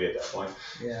bike, maybe at that point.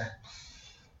 Yeah.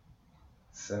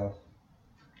 So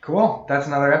cool. That's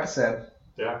another episode.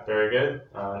 Yeah, very good.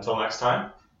 Until next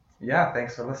time. Yeah,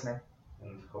 thanks for listening.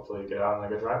 And hopefully you get out on a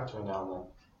good ride between now and then,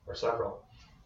 or several.